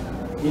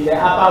with in the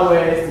Upper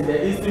West, in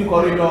the Eastern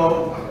Corridor,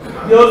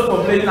 those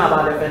complaining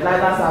about the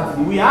fertilizer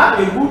subsidy. We have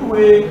a good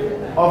way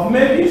of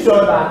making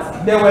sure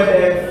that they were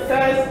the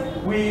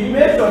first, we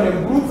made sure the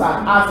groups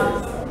had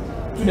access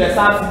to the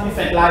subsidy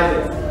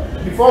fertilizers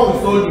before we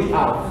sold it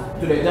out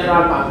to the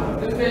general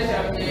market.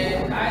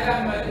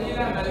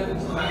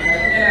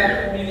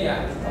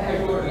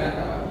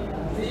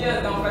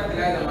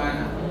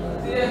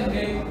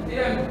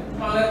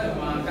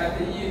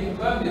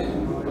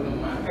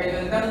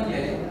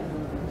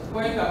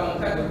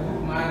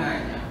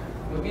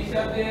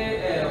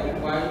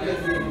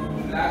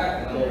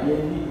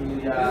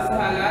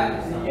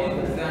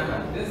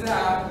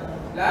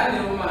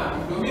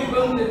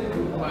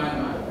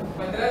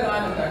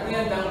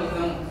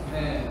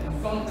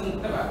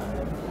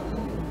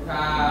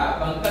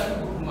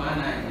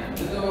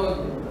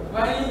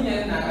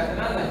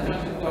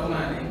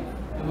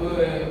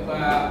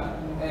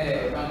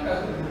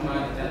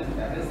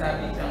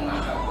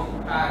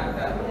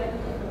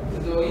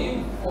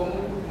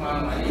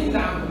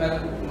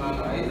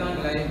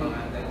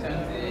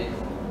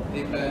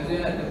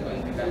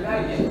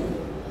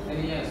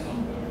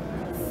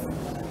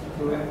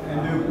 And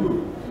the group,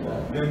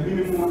 the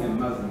minimum and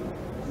maximum.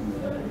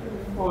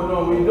 Oh no,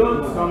 we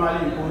don't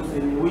normally impose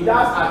any. We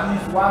just at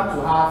least want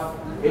to have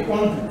a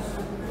conduit,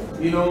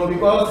 you know,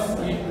 because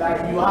if, like,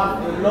 you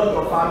have a lot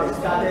of farmers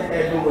scattered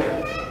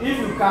everywhere. If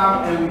you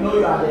come and we know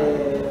you are the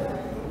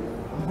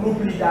group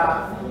leader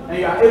and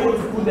you are able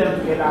to put them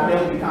together,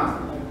 then we come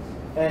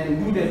and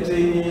do the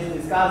trainings,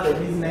 discuss the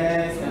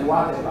business and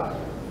whatever,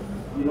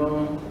 you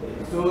know.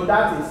 So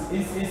that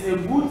is it's a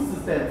good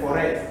system for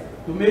us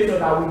to make sure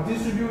that we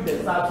distribute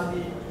the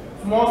subsidy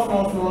small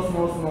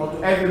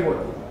to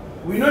everybody.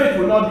 We know it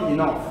will not be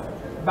enough,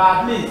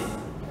 but at least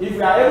if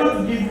we are able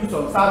to give you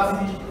some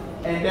subsidy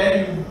and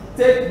then you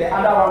take the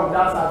other one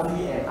without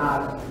subsidy and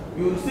add,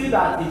 you will see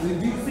that it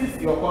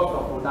reduces your cost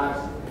of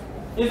production.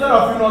 Instead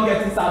of you not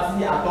getting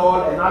subsidy at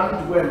all and having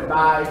to go and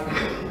buy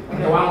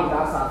the one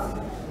without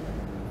subsidy.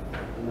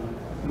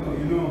 No,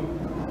 you know,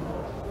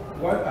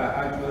 what I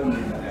actually mean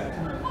is that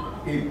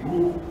a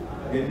group,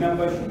 the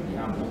number should be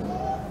ample.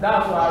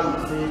 That's why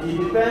we say it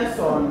depends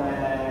on,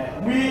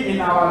 we in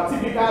our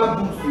typical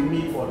groups we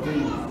meet for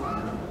training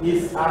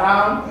is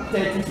around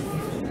 30 to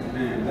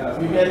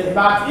 50. You get it?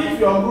 But if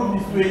your group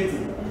is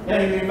 20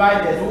 and you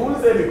invite us, we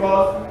won't say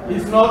because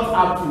it's not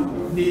up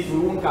to this, we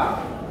won't come.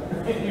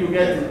 You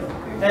get it?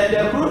 And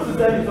the group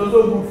system is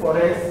also good for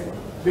us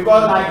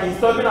because, like he's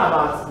talking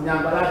about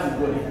Nyangala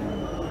Tigoli.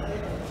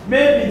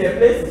 Maybe the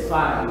place is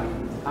far away.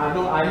 I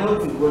know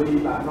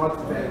Tigoli, but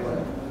not very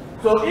well.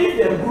 So if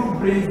the group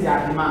brings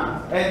their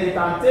demand and they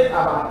can take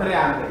about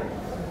 300,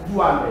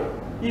 200,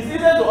 it's easy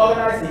to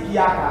organize a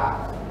Kia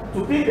car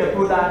to pick the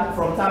product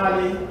from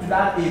Tamale to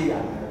that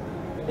area.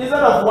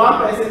 Instead of one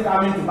person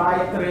coming to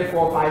buy 3,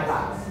 4, 5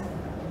 packs.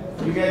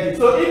 You get it?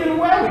 So even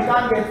when we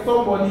can't get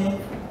somebody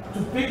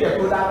to pick the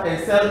product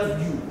and sell to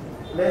you,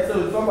 let's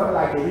say somebody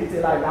like a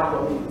retailer in that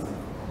community,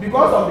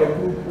 because of the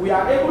group, we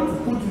are able to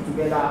put you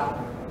together,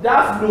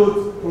 just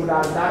load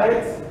product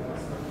direct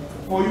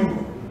for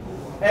you.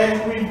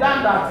 And we've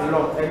done that a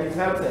lot, and it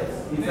helps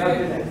us. It's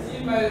helping us.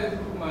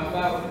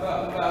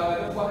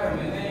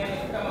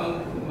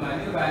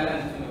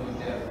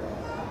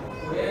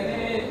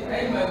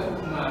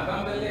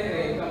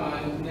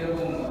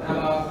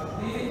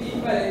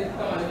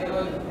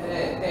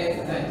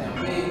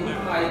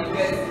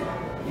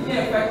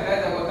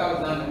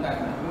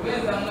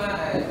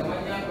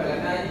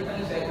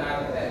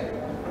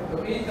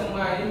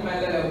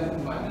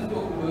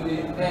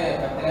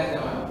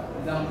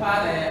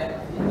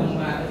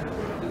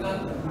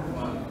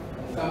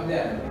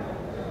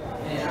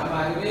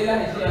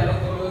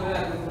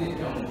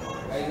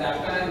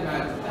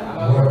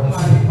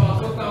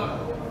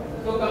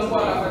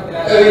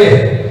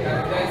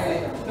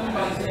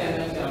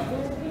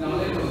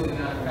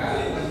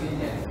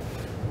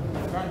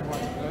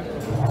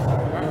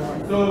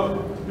 So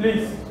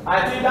please,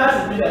 I think that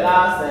should be the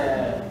last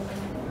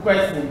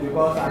question because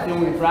because I think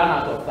we've run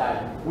out of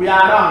time. We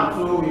are around,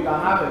 so we can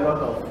have a lot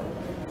of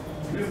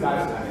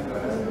discussion.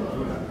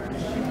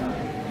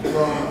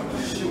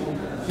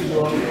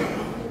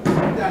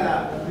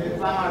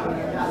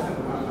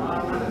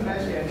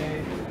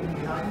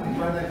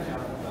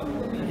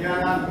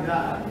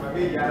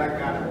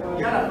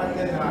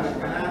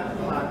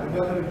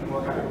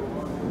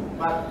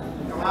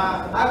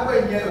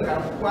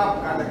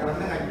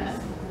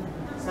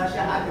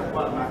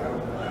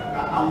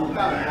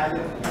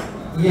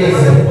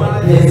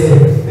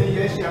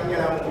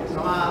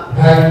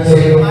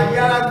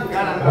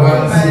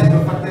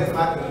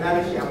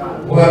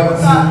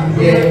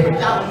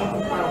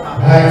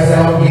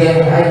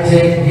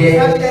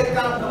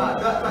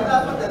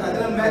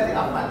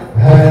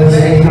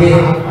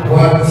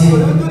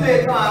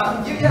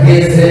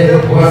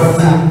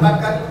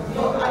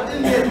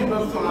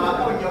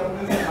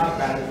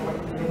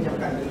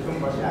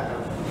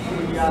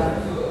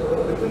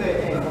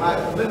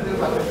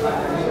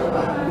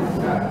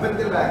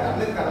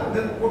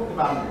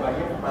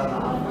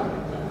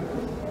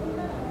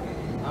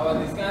 Our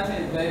discussion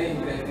is very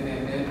interesting,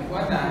 and then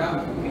what I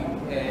have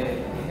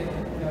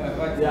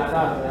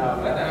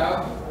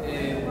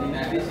in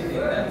addition is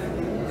that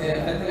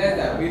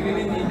fertilizer, we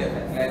really need the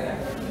fertilizer.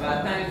 But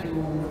at times we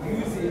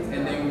use it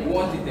and then we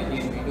want it again,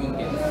 we don't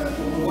get it.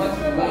 So what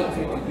we want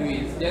you to do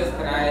is just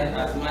try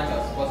as much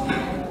as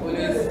possible.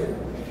 Always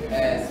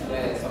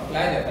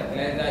supply the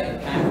fertilizer in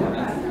time for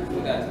us so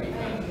that we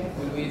can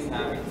always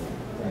have it.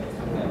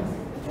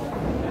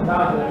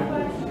 That's very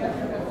good.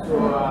 So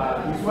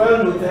it's well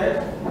noted,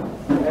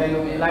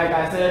 and like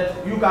I said,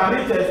 you can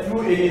reach us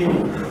through any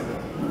means.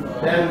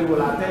 Then we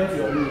will attend to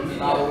your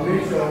needs. I will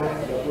make sure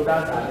your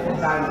products are there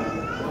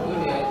timely.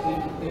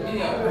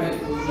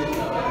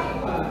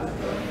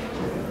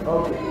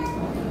 Okay.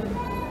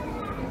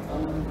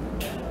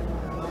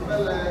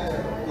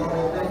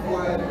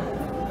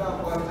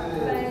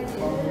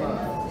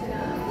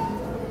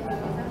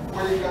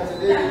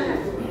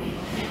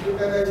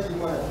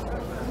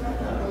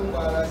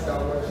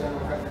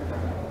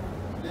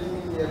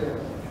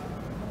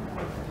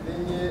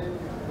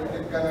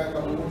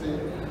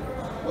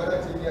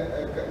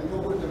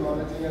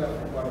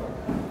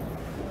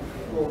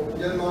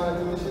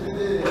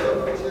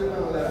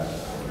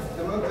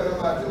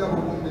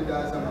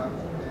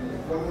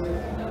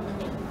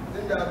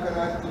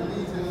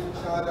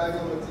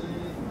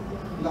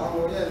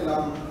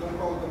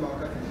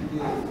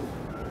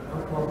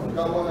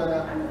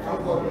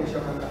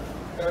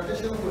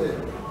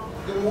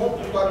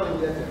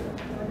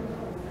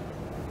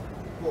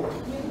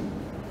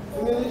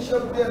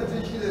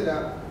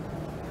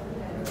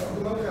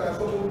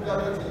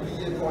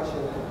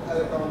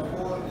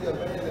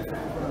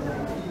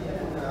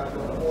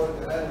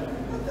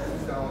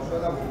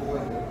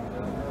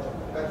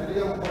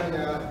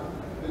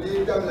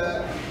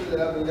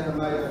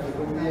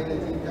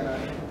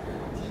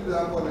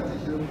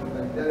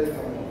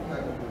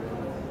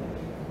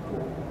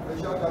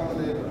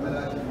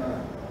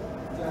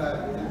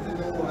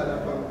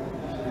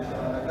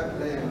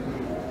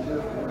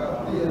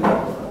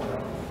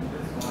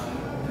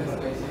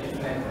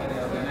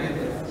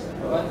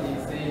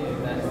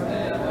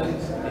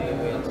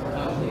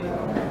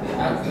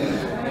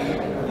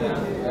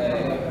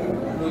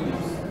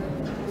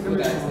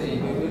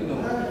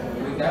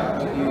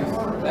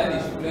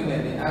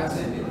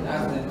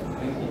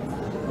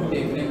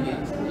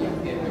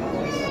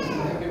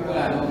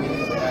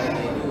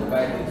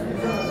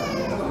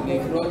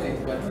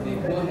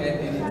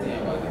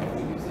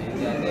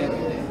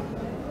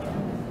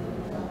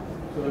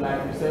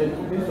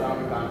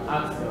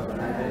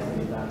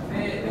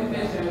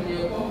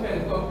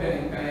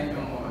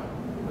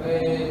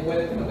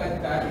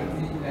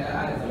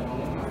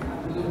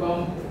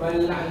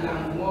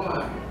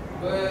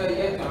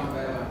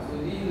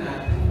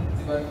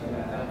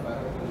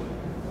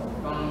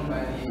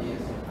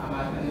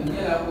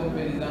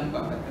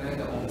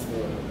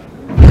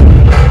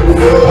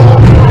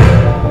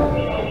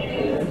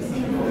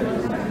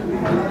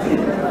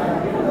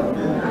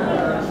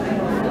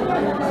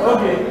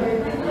 Okay,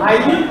 I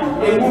need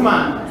a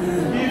woman to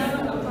give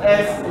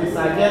us a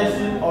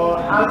suggestion or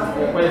ask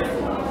a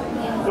question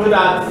so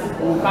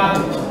that we'll catch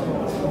it.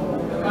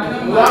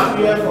 We want to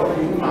hear from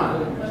the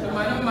woman.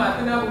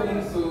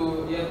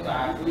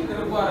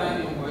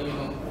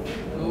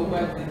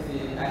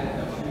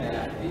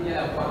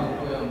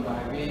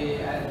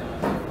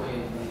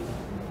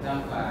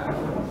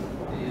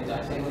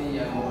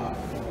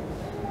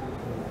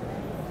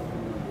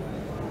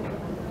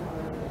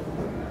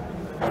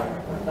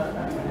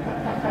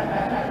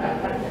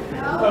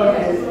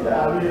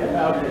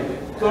 Okay.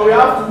 So we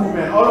have two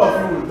women, all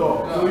of you will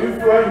talk. So if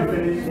when you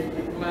finish.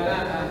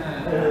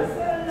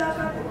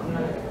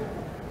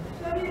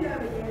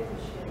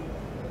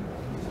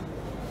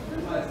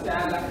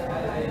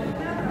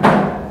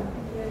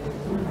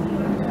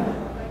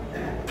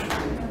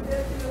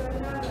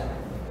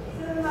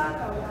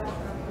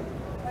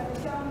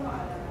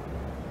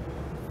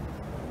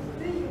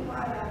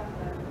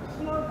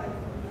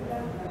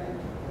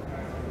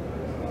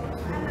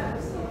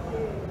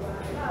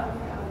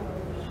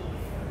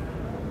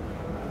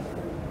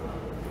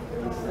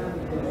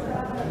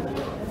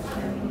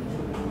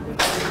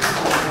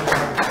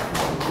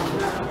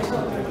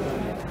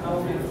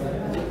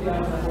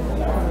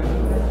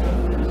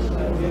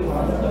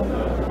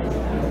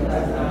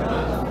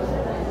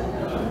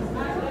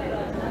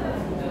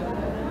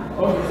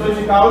 So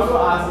she can also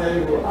ask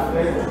them to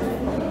address it.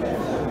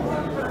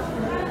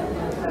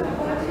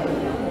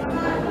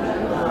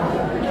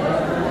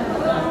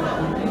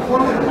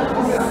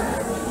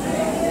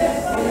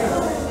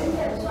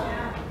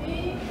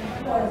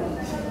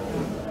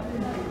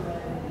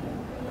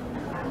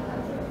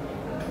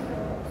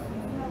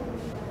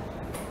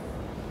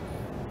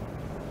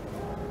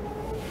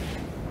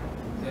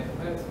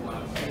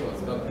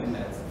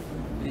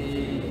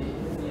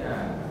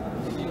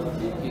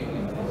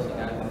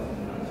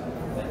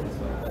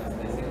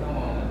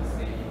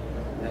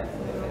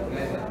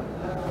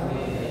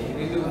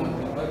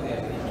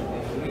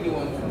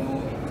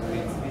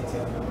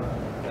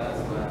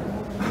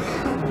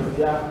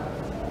 Yeah.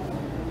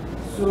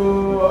 So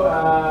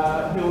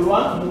they will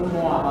want to know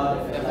more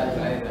about the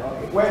fertilizer.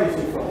 Okay. Where is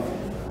she from?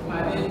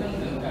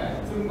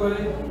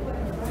 Tungole.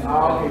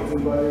 Ah, okay,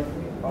 Tungole.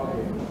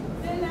 Okay.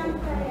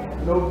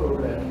 No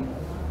problem.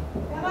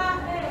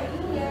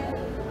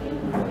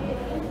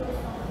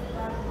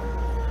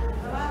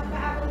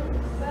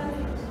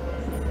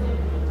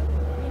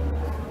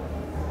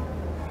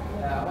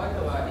 What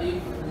about if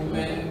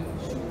women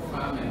should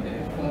farm and then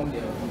form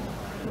their own?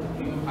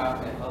 Do you have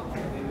a help?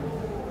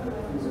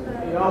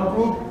 Your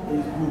group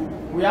is good.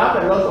 We have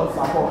a lot of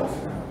support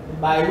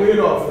by way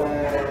of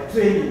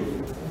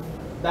training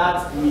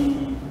that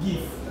we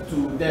give to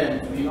them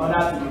in order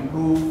to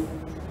improve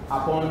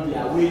upon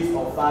their ways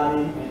of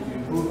farming and to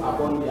improve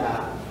upon their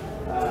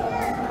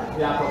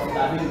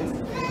profitability.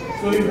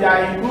 So if they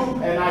are in group,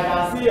 and I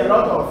can see a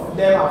lot of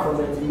them are from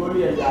the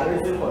Tingoli and they are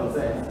raising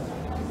concerns.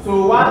 So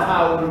what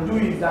I will do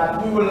is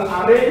that we will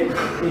arrange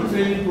a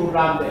training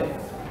program there.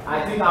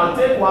 I think I'll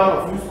take one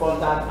of you's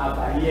contact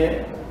after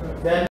here. Then